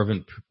your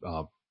servant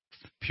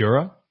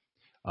Purah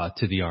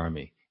to the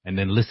army. And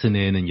then listen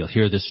in and you'll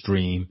hear this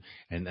dream,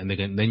 and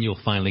then you'll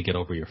finally get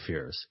over your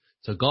fears.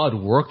 So God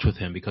worked with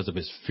him because of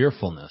his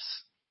fearfulness.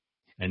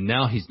 And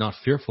now he's not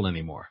fearful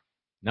anymore.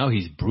 Now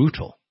he's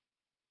brutal.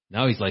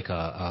 Now he's like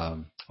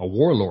a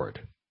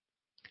warlord.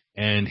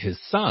 And his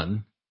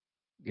son,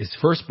 his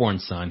firstborn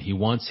son, he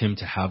wants him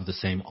to have the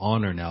same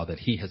honor now that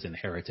he has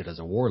inherited as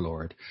a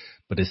warlord.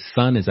 But his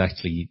son is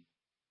actually,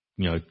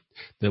 the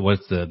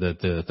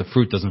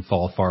fruit doesn't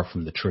fall far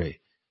from the tree.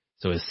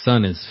 So his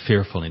son is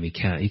fearful and he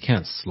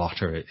can't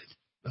slaughter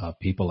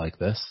people like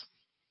this.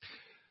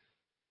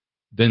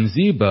 Then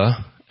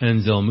Zebah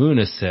and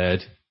Zalmunna said,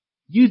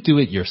 you do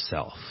it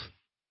yourself.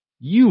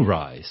 You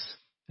rise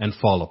and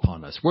fall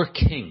upon us. We're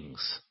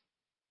kings.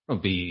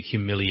 Don't be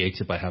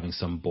humiliated by having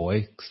some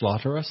boy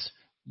slaughter us.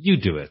 You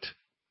do it.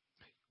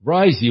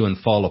 Rise you and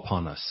fall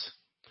upon us.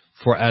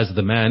 For as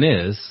the man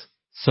is,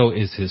 so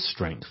is his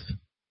strength.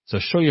 So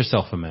show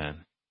yourself a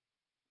man.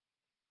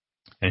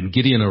 And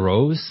Gideon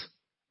arose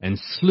and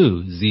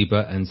slew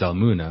Zebah and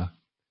Zalmunna.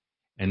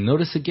 And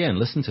notice again,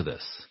 listen to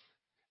this.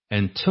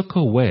 And took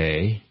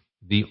away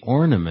the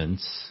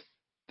ornaments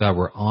that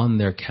were on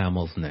their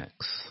camels'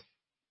 necks.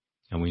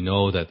 And we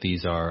know that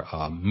these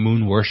are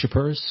moon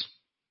worshippers,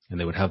 and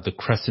they would have the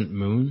crescent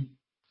moon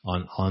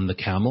on the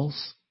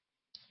camels.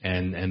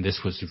 And this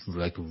was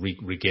like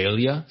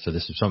regalia. So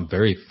this was some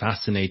very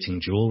fascinating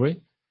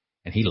jewelry.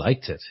 And he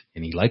liked it.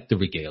 And he liked the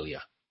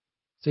regalia.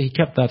 So he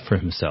kept that for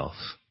himself.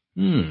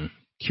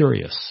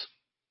 Curious.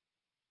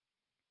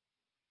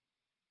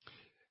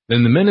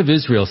 Then the men of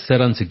Israel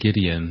said unto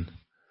Gideon,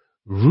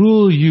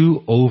 Rule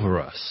you over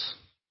us,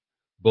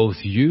 both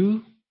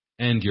you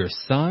and your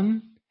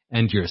son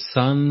and your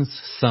son's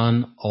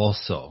son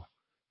also.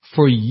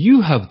 For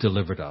you have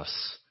delivered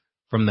us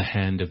from the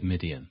hand of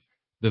Midian.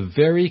 The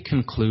very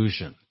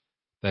conclusion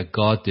that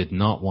God did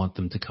not want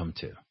them to come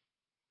to.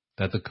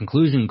 That the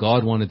conclusion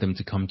God wanted them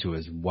to come to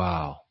is,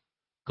 wow,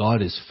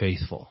 God is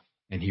faithful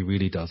and he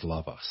really does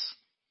love us.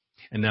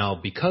 And now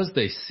because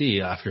they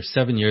see after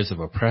 7 years of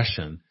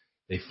oppression,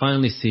 they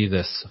finally see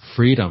this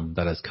freedom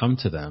that has come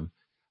to them.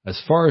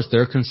 As far as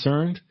they're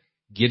concerned,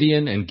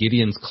 Gideon and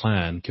Gideon's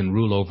clan can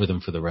rule over them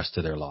for the rest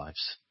of their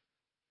lives.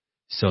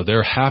 So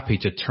they're happy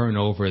to turn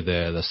over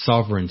the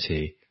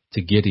sovereignty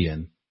to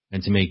Gideon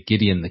and to make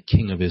Gideon the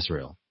king of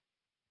Israel.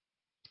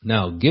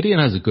 Now, Gideon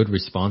has a good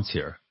response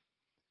here,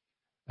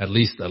 at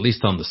least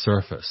on the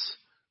surface.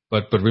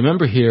 But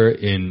remember here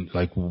and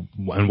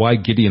why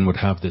Gideon would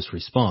have this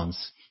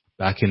response,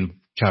 back in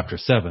chapter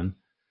 7,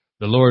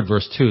 the Lord,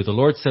 verse 2, the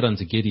Lord said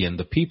unto Gideon,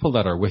 the people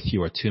that are with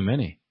you are too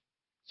many.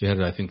 So you had,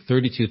 I think,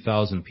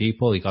 32,000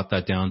 people. He got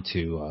that down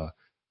to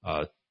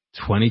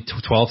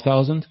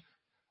 12,000.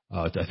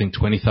 I think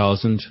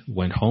 20,000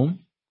 went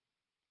home.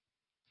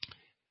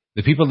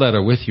 The people that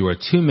are with you are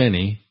too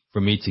many for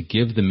me to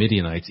give the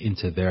Midianites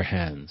into their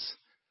hands,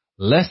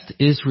 lest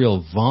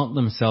Israel vaunt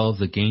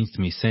themselves against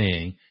me,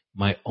 saying,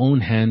 my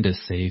own hand has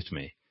saved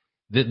me.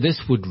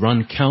 This would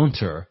run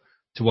counter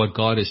to what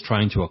God is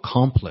trying to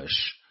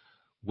accomplish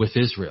with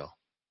Israel.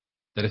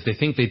 That if they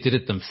think they did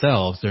it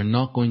themselves, they're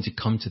not going to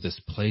come to this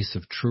place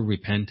of true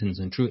repentance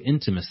and true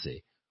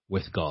intimacy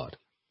with God.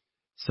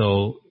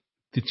 So,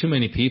 too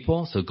many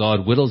people, so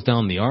God whittles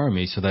down the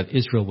army so that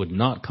Israel would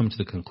not come to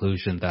the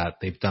conclusion that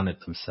they've done it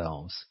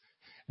themselves.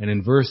 And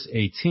in verse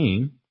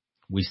 18,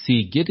 we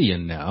see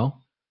Gideon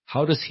now.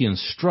 How does he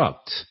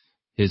instruct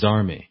his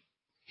army?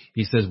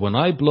 He says, when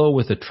I blow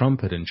with a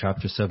trumpet, in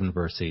chapter 7,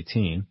 verse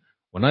 18,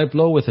 when I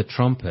blow with a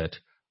trumpet,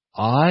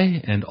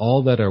 I and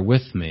all that are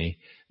with me,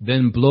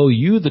 then blow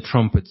you the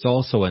trumpets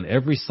also on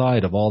every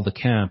side of all the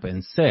camp,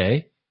 and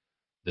say,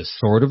 the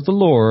sword of the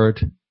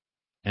Lord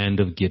and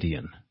of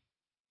Gideon.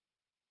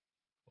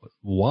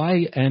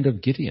 Why and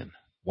of Gideon?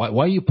 Why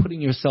are you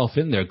putting yourself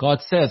in there? God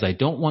says, I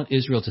don't want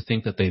Israel to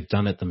think that they've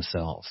done it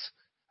themselves.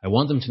 I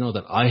want them to know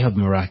that I have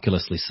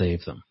miraculously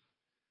saved them.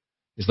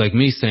 It's like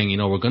me saying,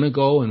 we're going to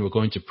go and we're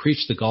going to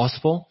preach the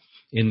gospel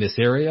in this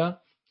area.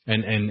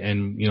 And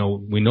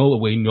we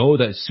know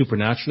that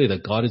supernaturally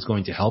that God is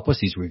going to help us.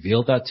 He's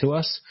revealed that to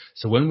us.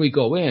 So when we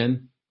go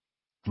in,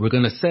 we're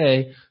going to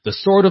say, the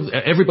sword of,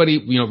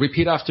 everybody,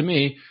 repeat after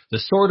me, the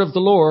sword of the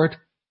Lord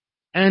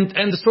and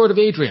the sword of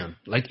Adrian.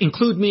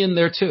 Include me in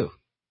there too.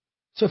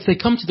 So if they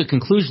come to the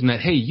conclusion that,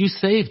 hey, you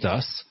saved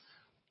us,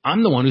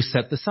 I'm the one who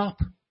set this up.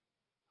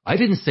 I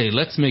didn't say,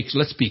 let's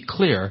be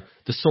clear,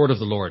 the sword of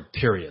the Lord,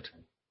 period.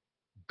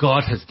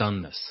 God has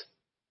done this.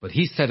 But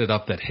he set it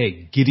up that,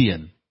 hey,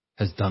 Gideon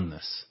has done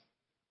this.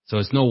 So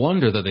it's no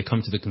wonder that they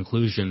come to the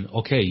conclusion,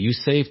 okay, you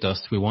saved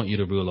us, we want you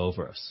to rule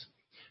over us.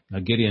 Now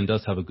Gideon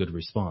does have a good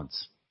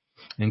response.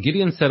 And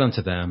Gideon said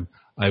unto them,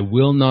 I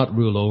will not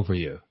rule over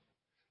you,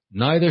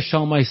 neither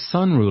shall my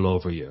son rule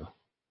over you.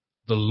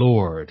 The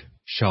Lord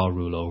shall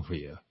rule over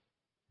you.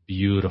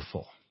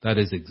 Beautiful. That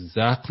is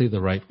exactly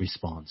the right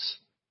response,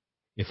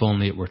 if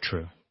only it were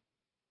true.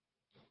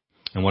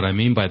 And what I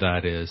mean by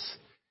that is,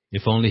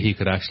 if only he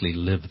could actually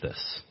live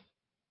this.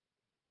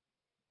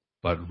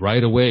 But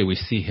right away we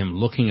see him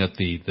looking at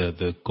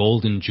the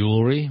golden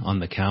jewelry on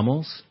the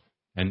camels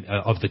and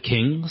of the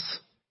kings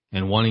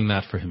and wanting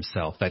that for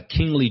himself. That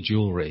kingly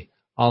jewelry,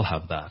 I'll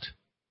have that.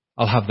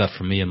 I'll have that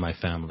for me and my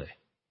family.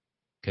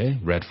 Okay,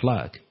 red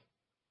flag.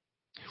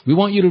 We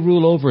want you to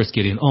rule over us,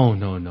 Gideon. Oh,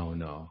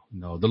 no.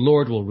 The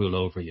Lord will rule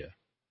over you.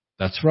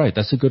 That's right.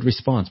 That's a good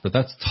response, but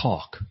that's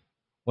talk.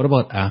 What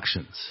about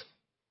actions?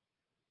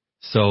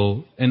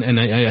 So, and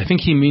I think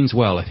he means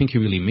well. I think he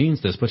really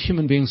means this, but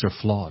human beings are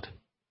flawed.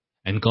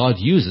 And God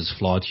uses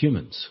flawed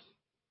humans.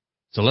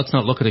 So let's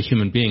not look at a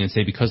human being and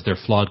say because they're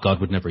flawed, God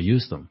would never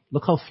use them.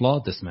 Look how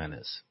flawed this man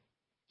is.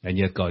 And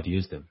yet God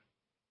used him.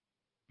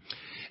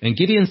 And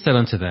Gideon said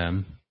unto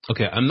them,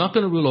 okay, I'm not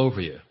going to rule over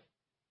you.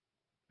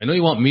 I know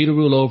you want me to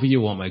rule over you.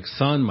 You want my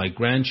son, my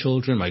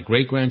grandchildren, my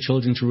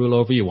great-grandchildren to rule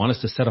over you. You want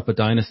us to set up a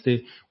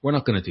dynasty. We're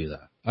not going to do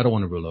that. I don't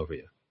want to rule over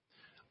you.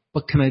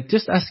 But can I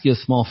just ask you a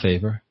small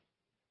favor?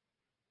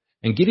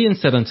 And Gideon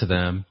said unto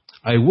them,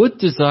 I would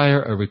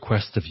desire a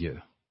request of you,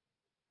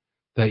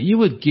 that you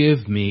would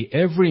give me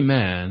every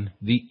man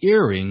the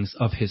earrings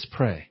of his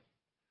prey.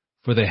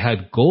 For they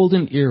had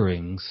golden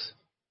earrings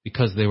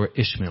because they were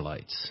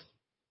Ishmaelites.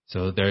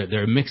 So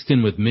they're mixed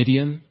in with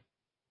Midian,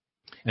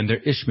 and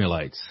they're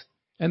Ishmaelites.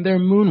 And they're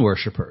moon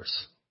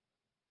worshippers.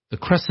 The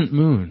crescent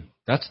moon,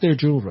 that's their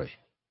jewelry.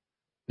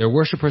 They're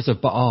worshippers of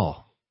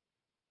Baal.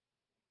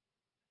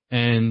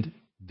 And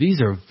these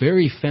are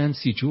very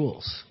fancy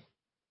jewels.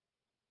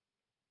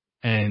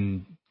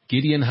 And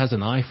Gideon has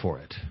an eye for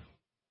it.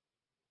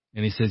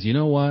 And he says, you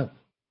know what?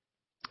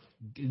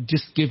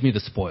 Just give me the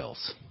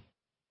spoils.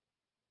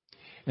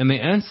 And they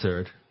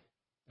answered,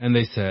 and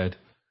they said,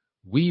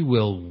 we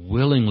will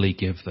willingly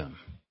give them.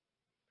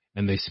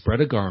 And they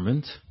spread a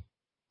garment,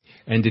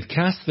 and did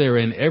cast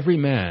therein every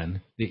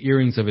man the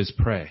earrings of his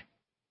prey.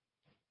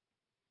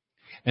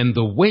 And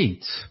the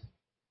weight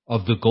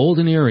of the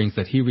golden earrings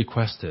that he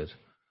requested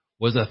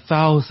was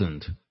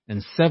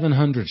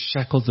 1,700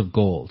 shekels of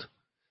gold,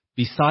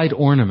 beside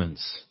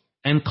ornaments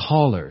and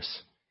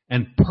collars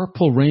and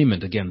purple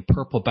raiment. Again,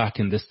 purple back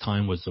in this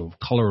time was the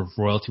color of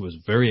royalty, was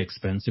very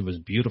expensive, was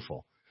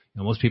beautiful. You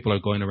know, most people are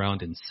going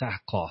around in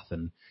sackcloth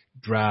and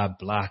drab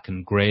black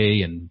and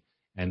gray and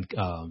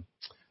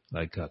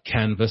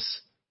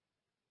canvas.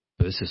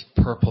 But this is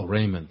purple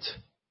raiment,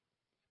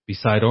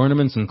 beside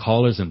ornaments and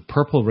collars and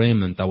purple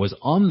raiment that was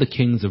on the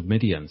kings of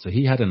Midian. So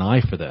he had an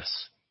eye for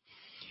this.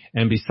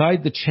 And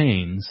beside the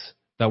chains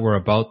that were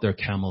about their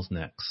camels'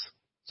 necks.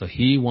 So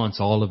he wants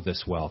all of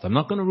this wealth. I'm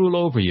not going to rule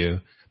over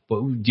you,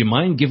 but do you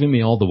mind giving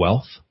me all the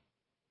wealth?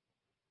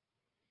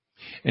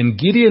 And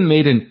Gideon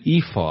made an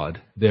ephod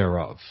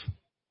thereof,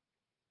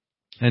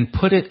 and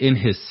put it in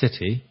his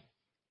city,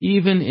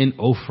 even in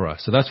Ophrah.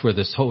 So that's where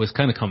this whole has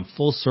kind of come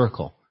full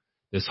circle.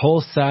 This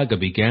whole saga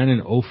began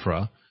in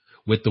Ophrah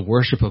with the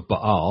worship of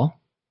Baal,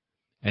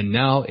 and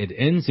now it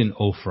ends in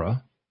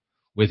Ophrah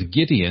with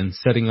Gideon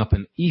setting up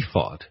an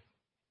ephod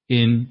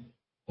in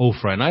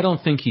Ophrah. And I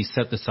don't think he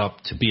set this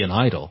up to be an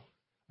idol.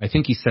 I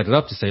think he set it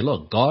up to say,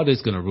 look, God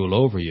is going to rule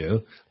over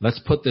you. Let's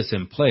put this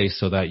in place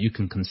so that you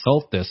can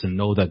consult this and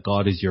know that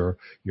God is your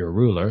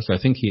ruler. So I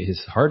think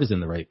his heart is in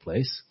the right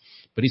place,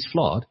 but he's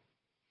flawed.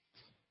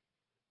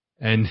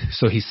 And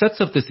so he sets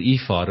up this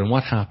ephod, and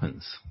what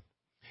happens?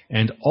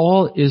 And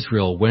all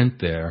Israel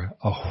went there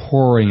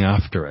a-whoring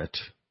after it.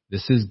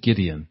 This is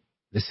Gideon.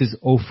 This is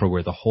Ophrah,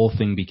 where the whole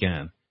thing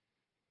began.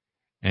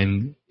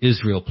 And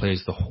Israel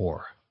plays the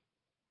whore.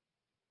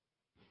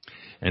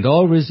 And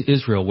all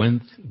Israel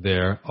went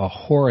there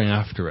a-whoring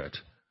after it,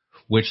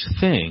 which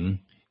thing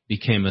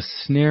became a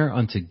snare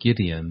unto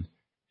Gideon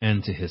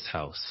and to his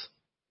house.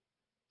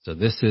 So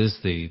this is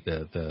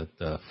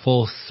the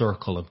full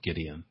circle of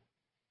Gideon.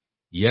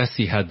 Yes,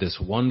 he had this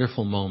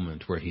wonderful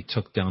moment where he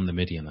took down the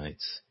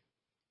Midianites.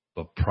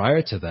 But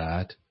prior to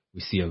that,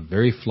 we see a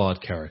very flawed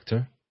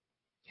character.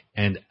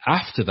 And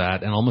after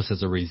that, and almost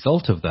as a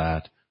result of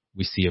that,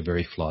 we see a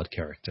very flawed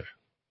character.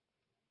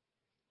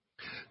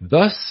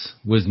 Thus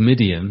was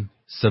Midian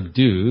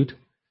subdued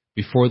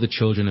before the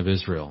children of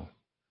Israel,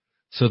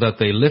 so that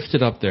they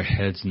lifted up their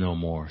heads no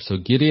more. So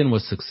Gideon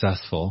was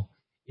successful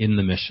in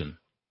the mission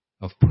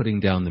of putting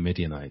down the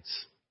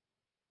Midianites.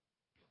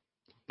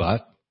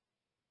 But,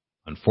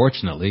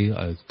 unfortunately,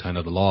 kind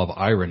of the law of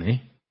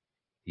irony,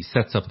 he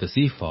sets up this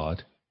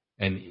ephod,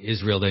 and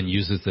Israel then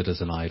uses it as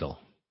an idol.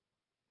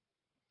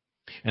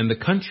 And the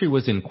country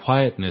was in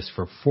quietness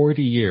for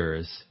 40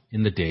 years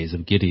in the days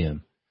of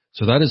Gideon.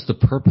 So that is the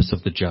purpose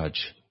of the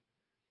judge,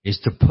 is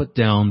to put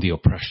down the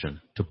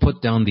oppression, to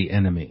put down the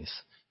enemies.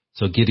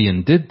 So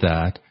Gideon did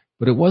that,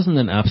 but it wasn't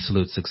an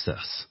absolute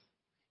success.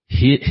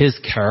 His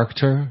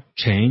character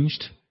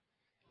changed,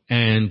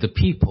 and the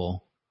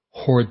people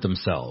whored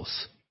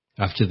themselves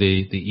after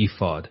the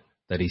ephod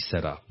that he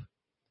set up.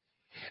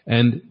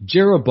 And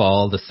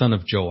Jerubbaal, the son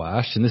of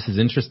Joash, and this is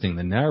interesting,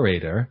 the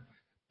narrator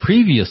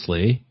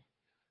previously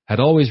had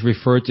always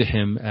referred to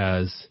him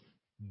as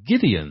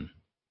Gideon,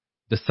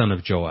 the son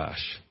of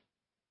Joash.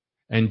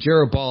 And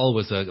Jerubbaal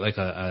was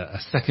a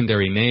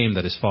secondary name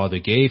that his father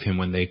gave him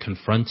when they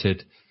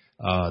confronted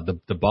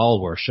the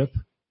Baal worship.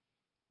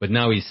 But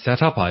now he's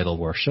set up idol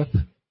worship,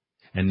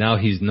 and now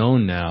he's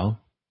known now,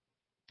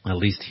 at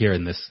least here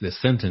in this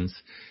sentence,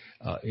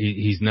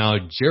 he's now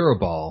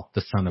Jerubbaal,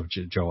 the son of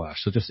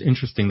Joash. So just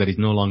interesting that he's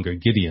no longer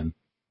Gideon,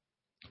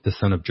 the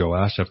son of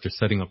Joash, after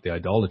setting up the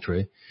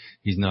idolatry.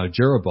 He's now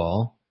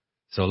Jerubbaal.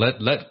 So let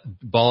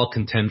Baal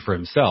contend for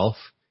himself.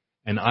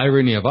 And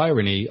irony of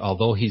irony,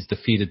 although he's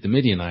defeated the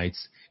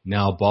Midianites,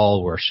 now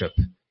Baal worship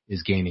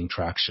is gaining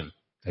traction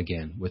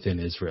again within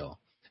Israel.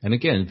 And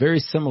again, very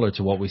similar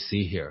to what we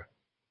see here,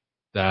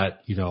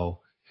 that, you know,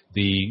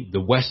 the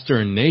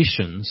Western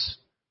nations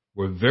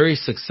were very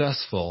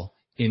successful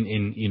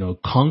in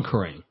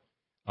conquering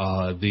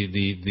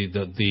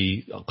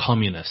the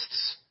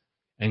communists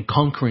and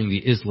conquering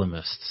the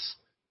Islamists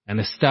and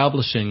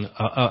establishing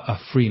a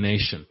free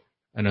nation,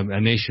 and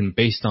a nation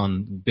based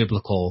on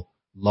biblical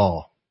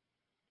law,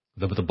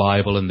 the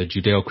Bible and the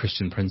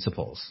Judeo-Christian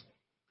principles.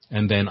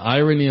 And then,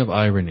 irony of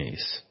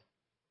ironies,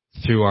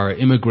 through our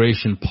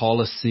immigration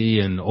policy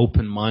and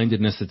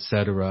open-mindedness,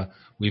 etc.,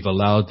 we've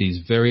allowed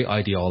these very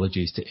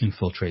ideologies to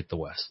infiltrate the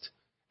West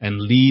and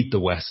lead the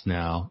West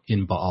now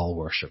in Baal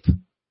worship.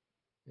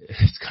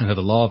 It's kind of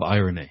the law of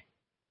irony.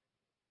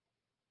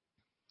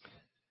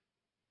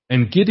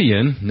 And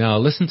Gideon, now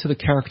listen to the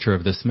character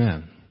of this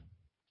man.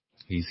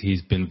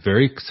 He's been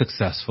very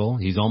successful.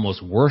 He's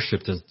almost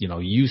worshipped as,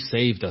 you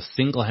saved us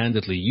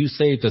single-handedly. You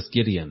saved us,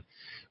 Gideon.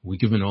 We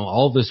give him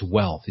all this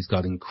wealth. He's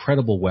got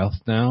incredible wealth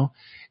now,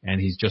 and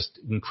he's just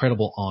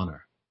incredible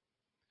honor.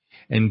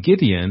 And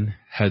Gideon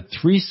had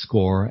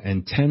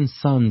 70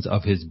 sons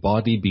of his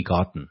body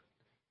begotten.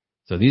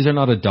 So these are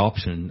not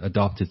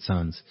adopted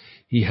sons.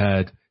 He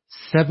had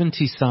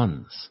 70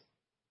 sons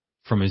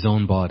from his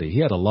own body. He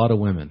had a lot of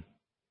women.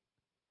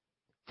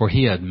 For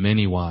he had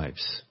many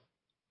wives.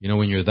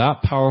 When you're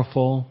that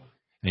powerful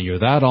and you're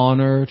that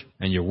honored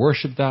and you're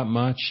worshipped that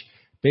much,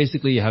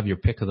 basically you have your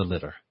pick of the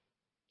litter.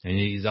 And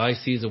his eye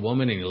sees a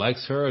woman and he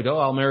likes her. Oh,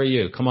 I'll marry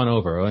you. Come on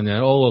over. And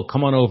then,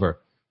 come on over.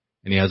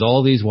 And he has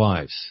all these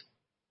wives.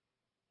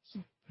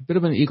 A bit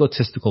of an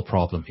egotistical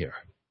problem here.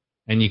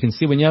 And you can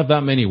see when you have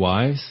that many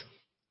wives,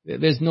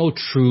 there's no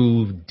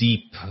true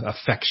deep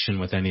affection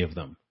with any of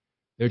them.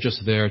 They're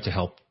just there to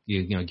help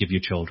you, give you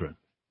children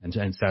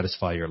and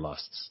satisfy your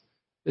lusts.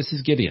 This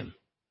is Gideon.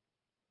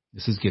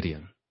 This is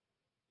Gideon.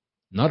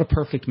 Not a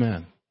perfect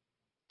man,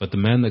 but the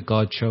man that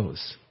God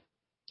chose.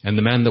 And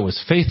the man that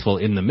was faithful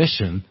in the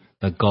mission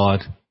that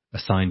God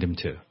assigned him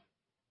to.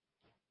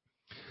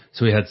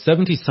 So he had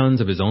 70 sons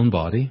of his own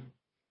body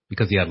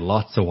because he had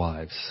lots of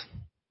wives.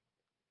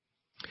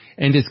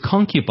 And his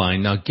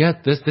concubine, now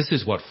get this, this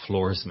is what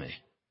floors me.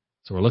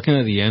 So we're looking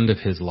at the end of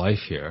his life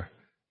here.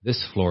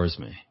 This floors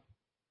me.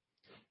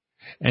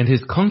 And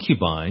his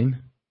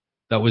concubine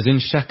that was in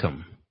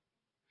Shechem,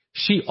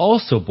 she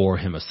also bore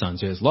him a son.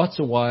 So he has lots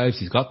of wives,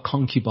 he's got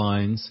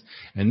concubines,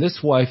 and this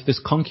wife,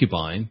 this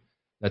concubine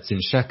that's in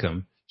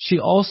Shechem, she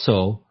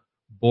also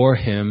bore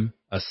him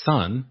a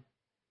son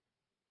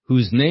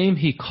whose name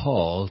he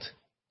called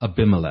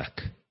Abimelech,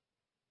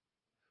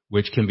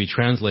 which can be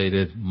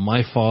translated,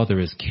 my father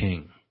is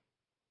king.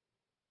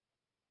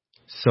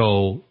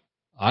 So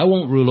I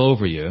won't rule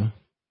over you,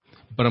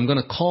 but I'm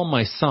going to call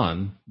my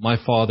son, my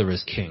father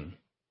is king.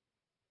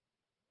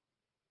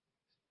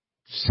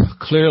 So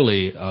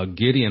clearly,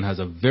 Gideon has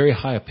a very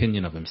high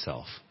opinion of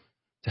himself.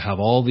 To have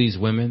all these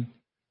women,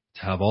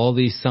 to have all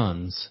these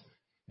sons,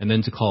 and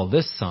then to call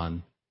this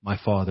son, my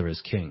father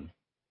is king.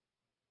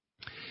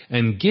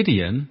 And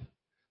Gideon,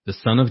 the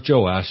son of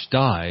Joash,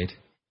 died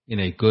in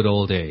a good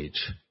old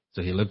age.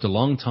 So he lived a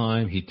long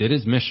time. He did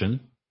his mission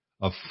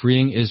of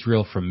freeing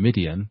Israel from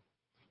Midian,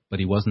 but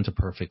he wasn't a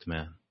perfect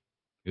man.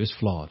 He was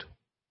flawed.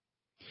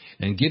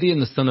 And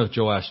Gideon, the son of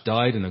Joash,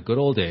 died in a good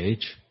old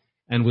age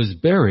and was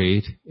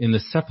buried in the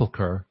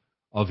sepulchre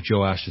of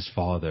Joash's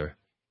father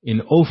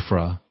in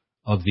Ophrah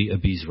of the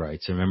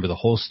Abiezrites. Remember, the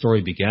whole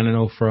story began in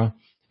Ophrah,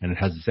 and it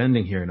has its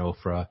ending here in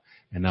Ophrah,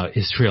 and now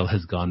Israel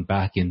has gone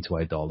back into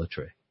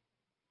idolatry.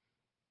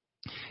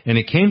 And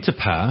it came to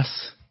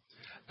pass,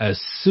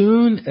 as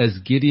soon as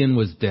Gideon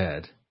was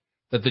dead,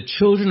 that the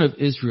children of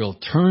Israel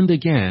turned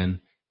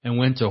again and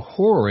went to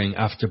whoring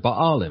after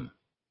Baalim,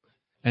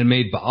 and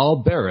made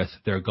Baal-berith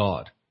their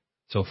god.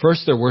 So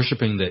first they're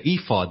worshiping the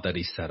ephod that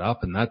he set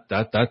up, and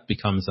that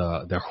becomes,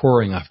 they're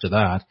whoring after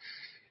that.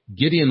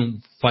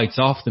 Gideon fights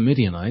off the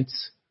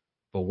Midianites,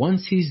 but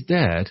once he's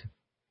dead,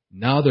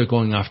 now they're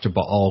going after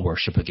Baal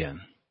worship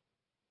again.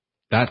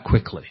 That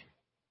quickly.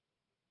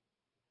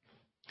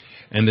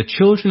 And the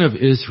children of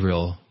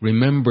Israel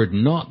remembered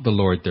not the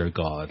Lord their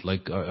God.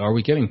 Like, are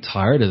we getting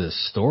tired of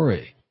this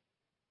story?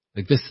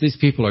 Like these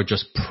people are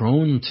just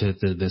prone to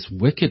this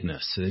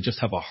wickedness. They just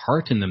have a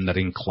heart in them that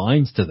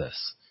inclines to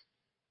this.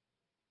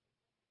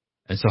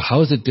 And so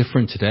how is it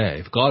different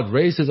today? If God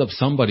raises up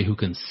somebody who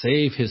can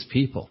save his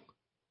people,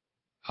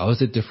 how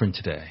is it different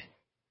today?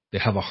 They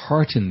have a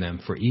heart in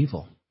them for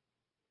evil.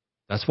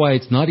 That's why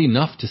it's not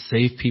enough to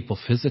save people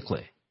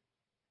physically.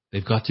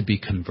 They've got to be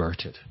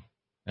converted.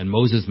 And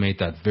Moses made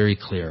that very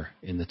clear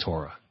in the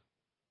Torah.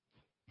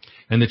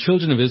 And the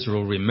children of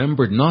Israel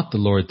remembered not the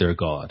Lord their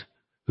God,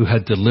 who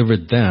had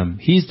delivered them.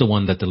 He's the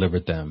one that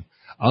delivered them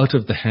out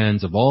of the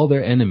hands of all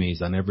their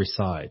enemies on every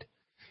side.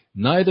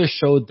 Neither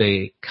showed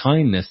they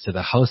kindness to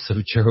the house of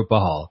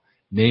Jerubbaal,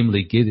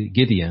 namely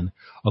Gideon,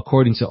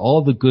 according to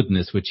all the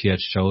goodness which he had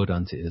showed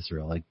unto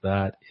Israel. Like,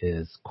 that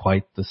is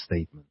quite the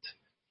statement.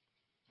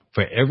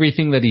 For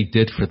everything that he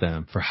did for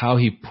them, for how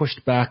he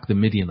pushed back the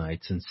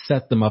Midianites and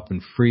set them up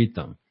and freed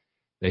them,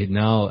 they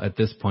now, at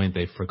this point,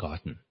 they've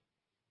forgotten.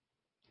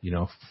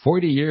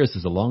 40 years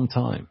is a long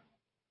time.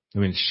 I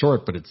mean, it's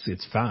short, but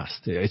it's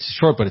fast. It's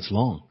short, but it's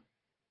long.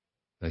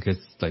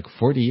 It's like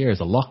 40 years.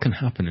 A lot can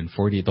happen in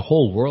 40. The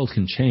whole world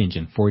can change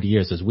in 40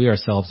 years, as we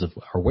ourselves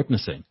are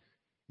witnessing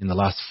in the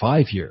last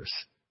 5 years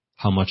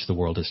how much the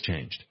world has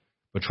changed.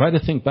 But try to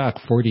think back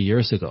 40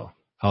 years ago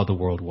how the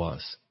world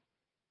was.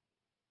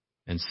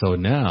 And so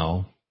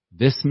now,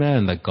 this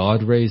man that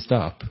God raised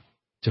up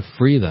to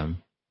free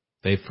them,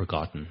 they've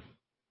forgotten.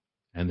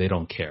 And they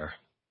don't care.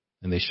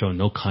 And they show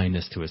no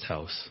kindness to his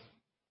house.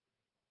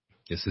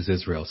 This is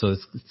Israel. So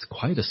it's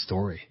quite a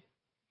story.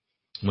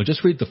 We'll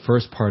just read the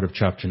first part of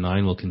chapter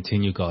 9. We'll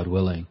continue, God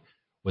willing,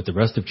 with the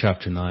rest of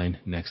chapter 9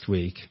 next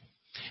week.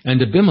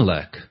 And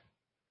Abimelech,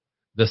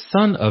 the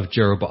son of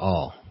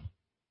Jerubbaal,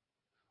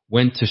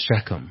 went to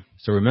Shechem.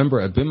 So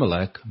remember,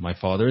 Abimelech, my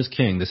father is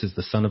king. This is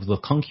the son of the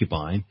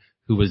concubine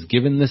who was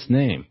given this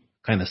name,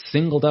 kind of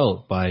singled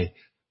out by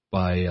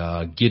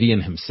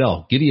Gideon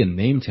himself. Gideon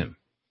named him.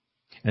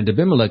 And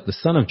Abimelech, the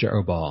son of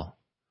Jerubbaal,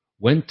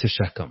 went to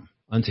Shechem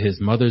unto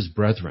his mother's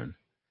brethren.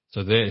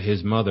 So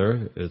his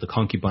mother, the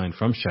concubine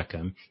from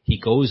Shechem, he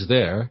goes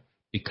there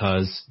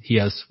because he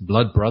has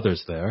blood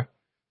brothers there.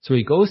 So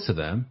he goes to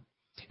them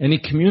and he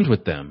communed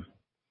with them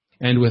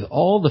and with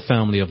all the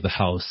family of the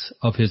house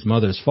of his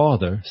mother's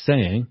father,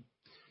 saying,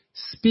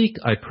 Speak,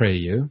 I pray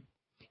you,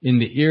 in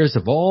the ears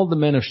of all the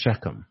men of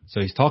Shechem.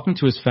 So he's talking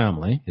to his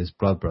family, his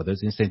blood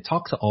brothers, and he's saying,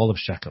 talk to all of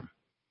Shechem.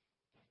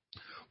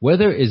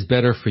 Whether is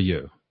better for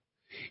you,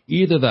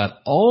 either that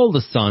all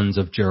the sons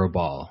of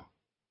Jerubbaal,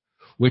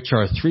 which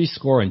are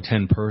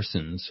 70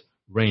 persons,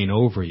 reign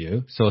over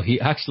you. So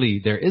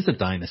there is a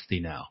dynasty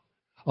now.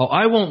 Oh,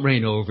 I won't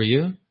reign over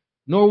you,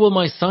 nor will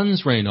my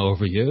sons reign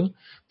over you,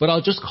 but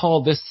I'll just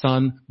call this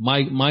son,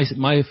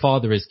 my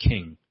father is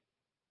king.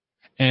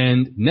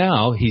 And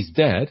now he's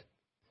dead,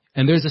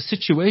 and there's a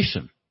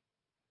situation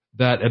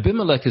that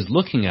Abimelech is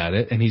looking at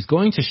it, and he's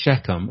going to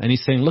Shechem, and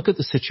he's saying, look at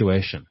the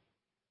situation.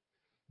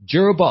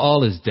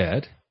 Jerubbaal is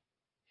dead,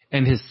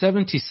 and his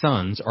 70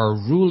 sons are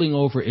ruling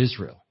over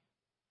Israel.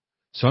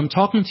 So I'm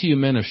talking to you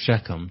men of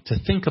Shechem to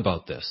think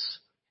about this,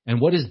 and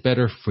what is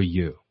better for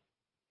you.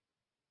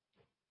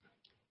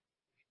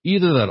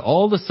 Either that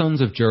all the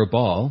sons of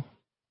Jerubbaal,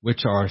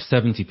 which are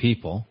 70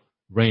 people,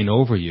 reign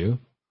over you,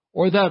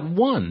 or that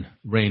one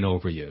reign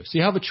over you. So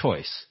you have a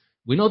choice.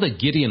 We know that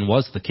Gideon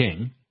was the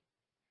king,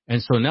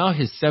 and so now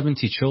his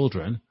 70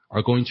 children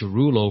are going to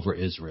rule over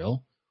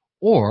Israel,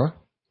 or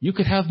you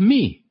could have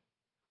me.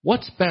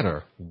 What's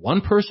better,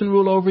 one person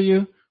rule over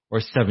you, or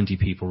 70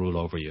 people rule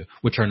over you,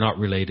 which are not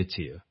related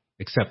to you,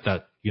 except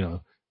that,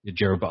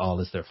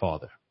 Jerubbaal is their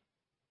father?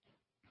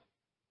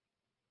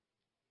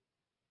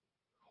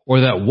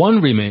 Or that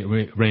one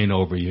reign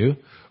over you.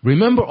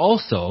 Remember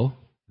also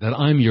that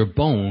I'm your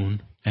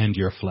bone and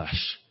your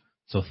flesh.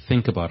 So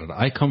think about it.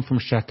 I come from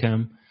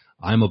Shechem.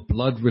 I'm a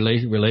blood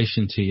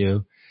relation to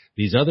you.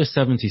 These other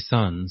 70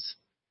 sons,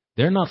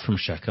 they're not from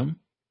Shechem.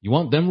 You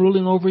want them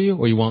ruling over you,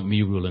 or you want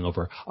me ruling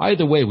over?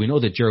 Either way, we know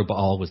that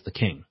Jerubbaal was the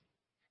king.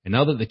 And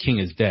now that the king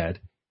is dead,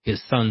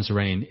 his sons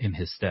reign in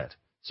his stead.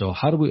 So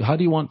how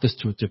do you want this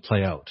to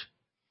play out?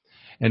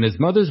 And his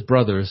mother's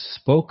brothers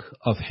spoke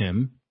of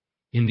him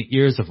in the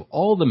ears of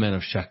all the men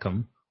of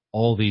Shechem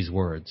all these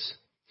words.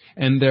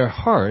 And their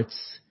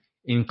hearts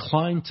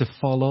inclined to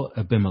follow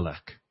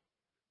Abimelech.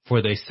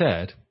 For they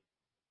said,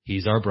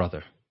 he's our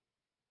brother.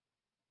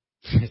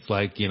 It's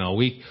like,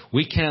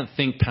 we can't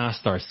think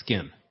past our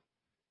skin.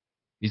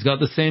 He's got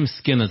the same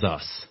skin as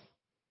us.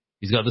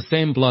 He's got the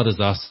same blood as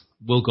us.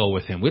 We'll go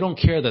with him. We don't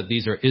care that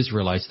these are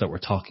Israelites that we're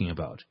talking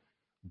about.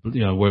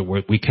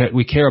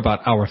 We care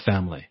about our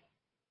family.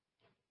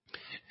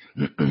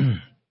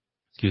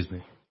 Excuse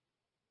me.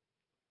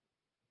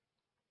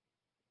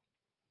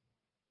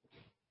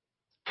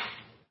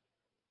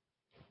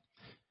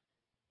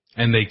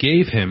 And they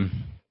gave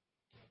him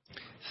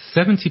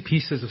 70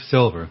 pieces of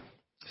silver.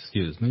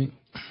 Excuse me.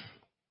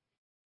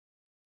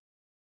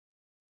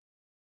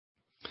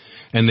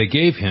 And they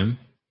gave him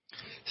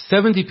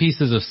 70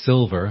 pieces of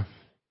silver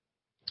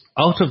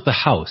out of the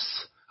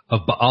house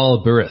of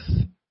Baal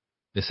Berith.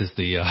 This is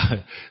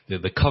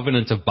the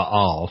covenant of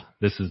Baal.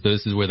 This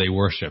is where they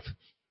worship.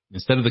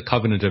 Instead of the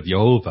covenant of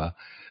Jehovah,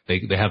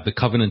 they have the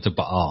covenant of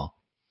Baal.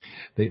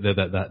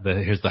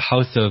 Here's the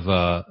house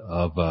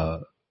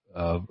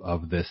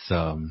of this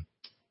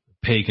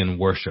pagan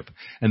worship.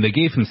 And they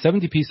gave him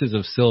 70 pieces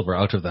of silver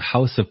out of the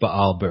house of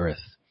Baal Berith,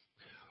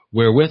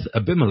 wherewith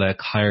Abimelech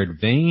hired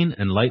vain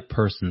and light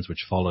persons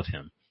which followed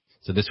him.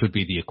 So this would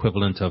be the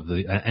equivalent of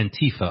the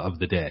Antifa of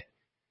the day.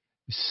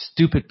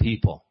 Stupid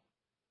people,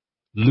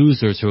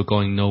 losers who are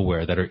going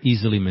nowhere, that are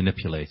easily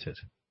manipulated.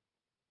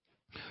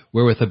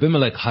 Wherewith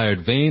Abimelech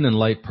hired vain and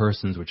light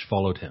persons which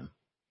followed him.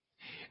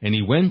 And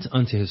he went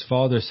unto his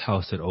father's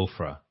house at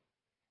Ophrah,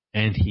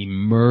 and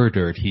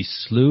he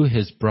slew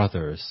his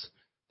brothers,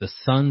 the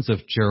sons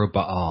of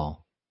Jerubbaal,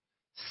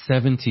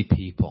 70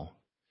 people.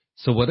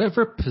 So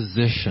whatever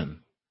position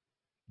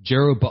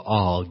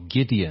Jerubbaal,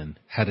 Gideon,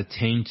 had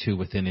attained to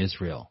within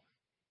Israel,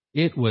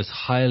 it was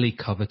highly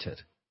coveted.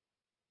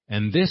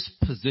 And this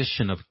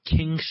position of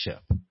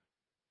kingship,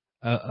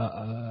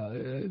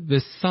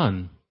 this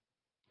son,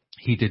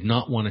 he did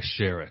not want to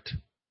share it.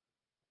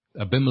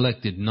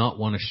 Abimelech did not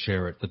want to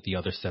share it with the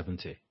other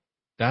 70.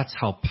 That's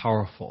how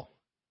powerful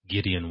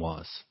Gideon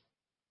was.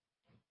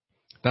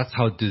 That's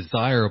how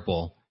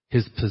desirable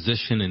his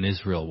position in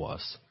Israel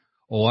was.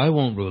 Oh, I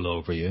won't rule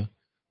over you,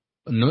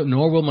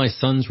 nor will my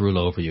sons rule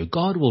over you.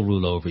 God will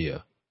rule over you.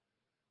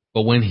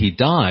 But when he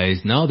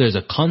dies, now there's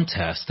a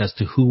contest as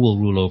to who will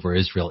rule over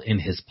Israel in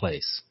his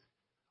place.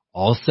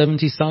 All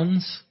 70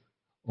 sons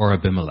or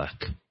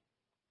Abimelech?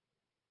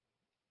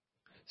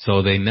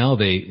 So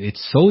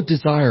it's so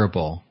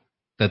desirable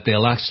that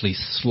they'll actually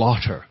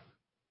slaughter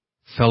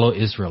fellow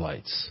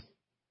Israelites,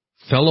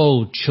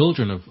 fellow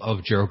children of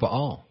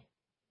Jerubbaal.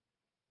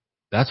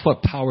 That's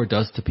what power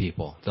does to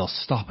people. They'll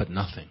stop at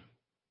nothing.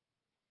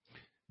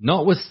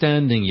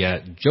 Notwithstanding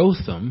yet,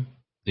 Jotham,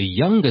 the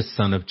youngest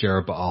son of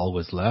Jerubbaal,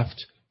 was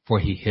left, for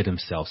he hid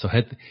himself. So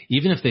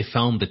even if they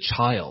found the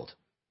child,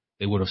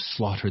 they would have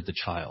slaughtered the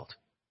child.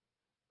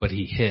 But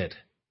he hid.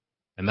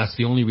 And that's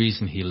the only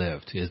reason he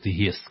lived, is that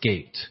he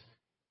escaped.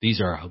 These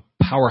are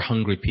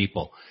power-hungry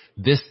people.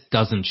 This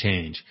doesn't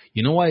change.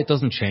 You know why it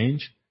doesn't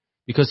change?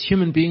 Because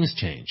human beings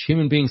change.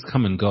 Human beings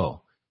come and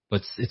go.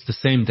 But it's the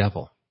same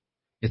devil.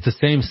 It's the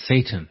same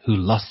Satan who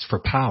lusts for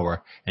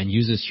power and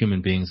uses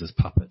human beings as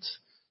puppets.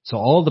 So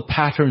all the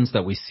patterns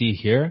that we see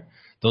here,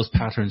 those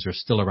patterns are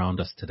still around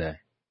us today.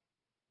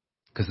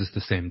 Because it's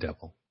the same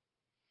devil.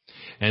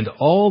 And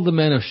all the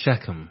men of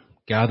Shechem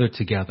gathered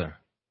together,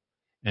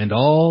 and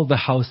all the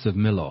house of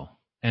Millo,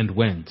 and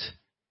went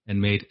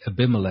and made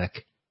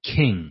Abimelech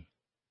king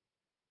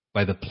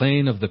by the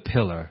plain of the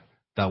pillar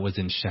that was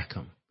in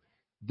Shechem.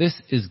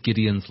 This is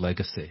Gideon's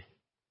legacy.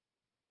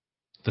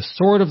 The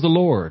sword of the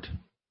Lord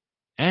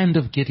and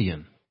of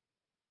Gideon.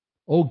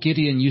 Oh,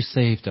 Gideon, you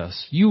saved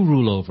us. You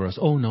rule over us.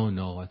 Oh,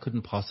 no, I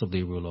couldn't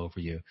possibly rule over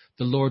you.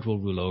 The Lord will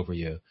rule over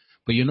you.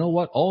 But you know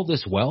what? All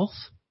this wealth,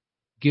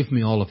 give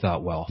me all of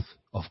that wealth.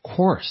 Of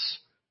course.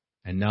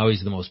 And now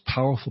he's the most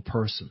powerful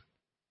person.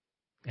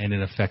 And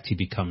in effect, he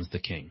becomes the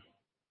king.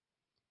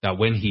 That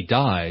when he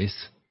dies,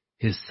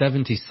 his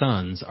 70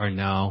 sons are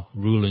now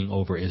ruling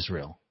over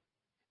Israel.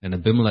 And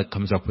Abimelech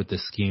comes up with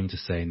this scheme to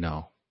say,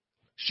 no.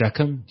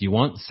 Shechem, do you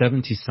want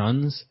 70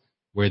 sons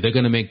where they're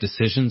going to make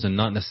decisions and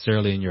not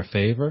necessarily in your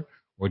favor?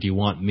 Or do you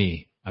want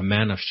me, a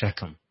man of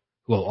Shechem,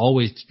 who will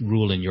always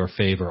rule in your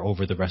favor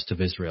over the rest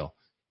of Israel?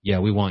 Yeah,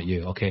 we want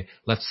you. Okay,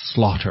 let's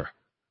slaughter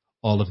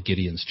all of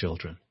Gideon's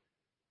children.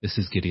 This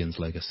is Gideon's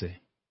legacy.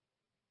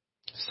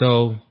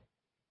 So,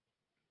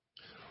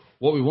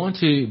 what we want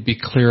to be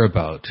clear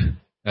about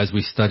as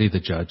we study the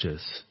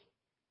Judges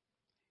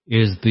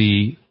is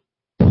the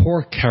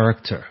poor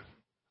character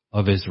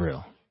of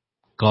Israel,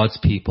 God's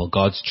people,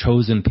 God's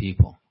chosen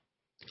people,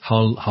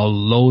 how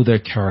low their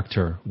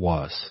character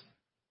was,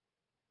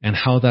 and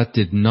how that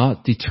did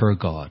not deter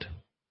God.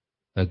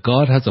 That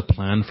God has a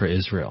plan for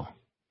Israel,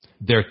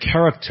 their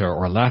character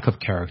or lack of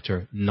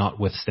character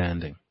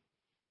notwithstanding,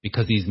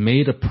 because he's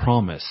made a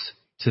promise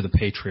to the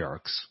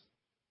patriarchs.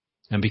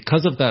 And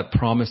because of that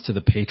promise to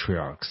the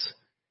patriarchs,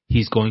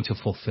 he's going to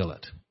fulfill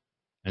it.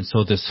 And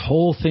so this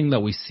whole thing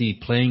that we see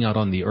playing out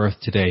on the earth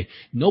today,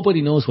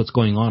 nobody knows what's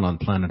going on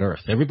planet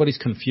Earth. Everybody's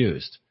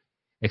confused,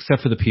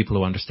 except for the people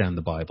who understand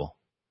the Bible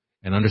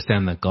and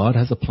understand that God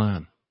has a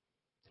plan.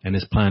 And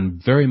his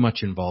plan very much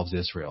involves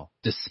Israel,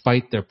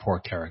 despite their poor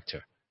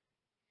character.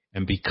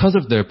 And because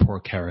of their poor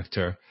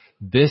character,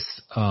 this,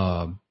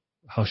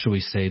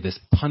 this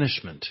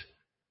punishment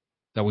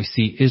that we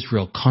see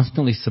Israel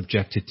constantly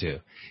subjected to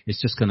is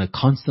just going to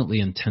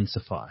constantly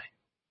intensify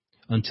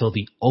until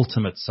the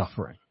ultimate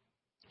suffering,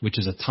 which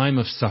is a time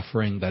of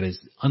suffering that is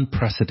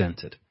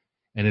unprecedented.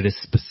 And it is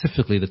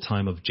specifically the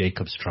time of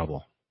Jacob's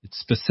trouble. It's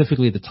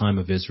specifically the time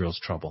of Israel's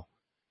trouble,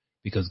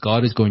 because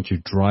God is going to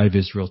drive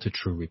Israel to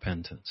true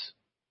repentance.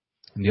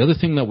 And the other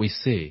thing that we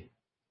see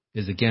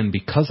is, again,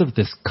 because of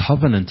this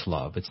covenant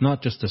love, it's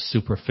not just a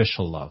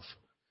superficial love.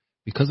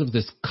 Because of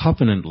this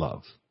covenant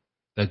love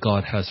that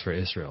God has for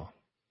Israel,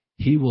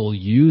 he will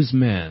use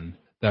men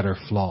that are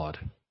flawed.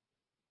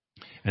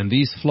 And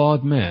these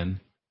flawed men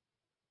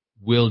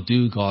will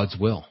do God's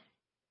will.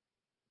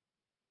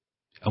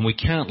 And we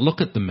can't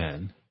look at the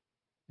men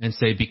and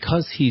say,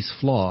 because he's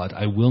flawed,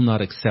 I will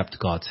not accept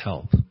God's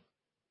help.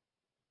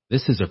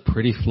 This is a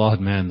pretty flawed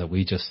man that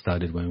we just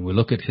studied. When we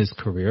look at his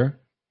career,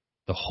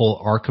 the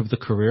whole arc of the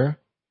career,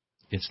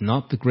 it's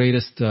not the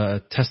greatest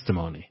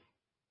testimony.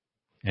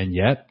 And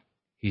yet,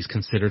 he's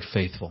considered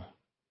faithful.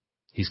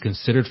 He's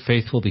considered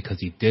faithful because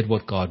he did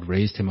what God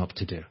raised him up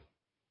to do.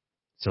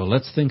 So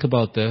let's think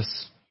about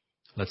this.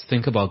 Let's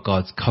think about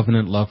God's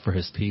covenant love for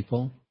his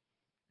people.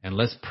 And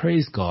let's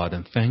praise God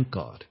and thank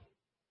God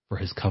for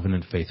his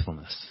covenant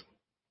faithfulness.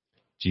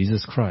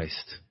 Jesus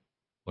Christ,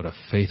 what a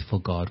faithful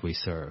God we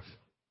serve,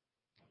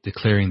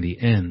 declaring the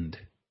end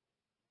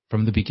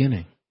from the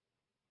beginning,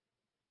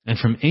 and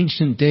from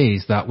ancient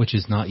days that which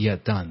is not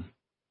yet done,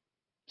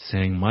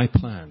 saying, my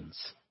plans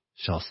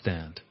shall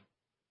stand.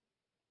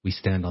 We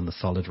stand on the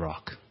solid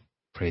rock.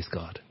 Praise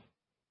God.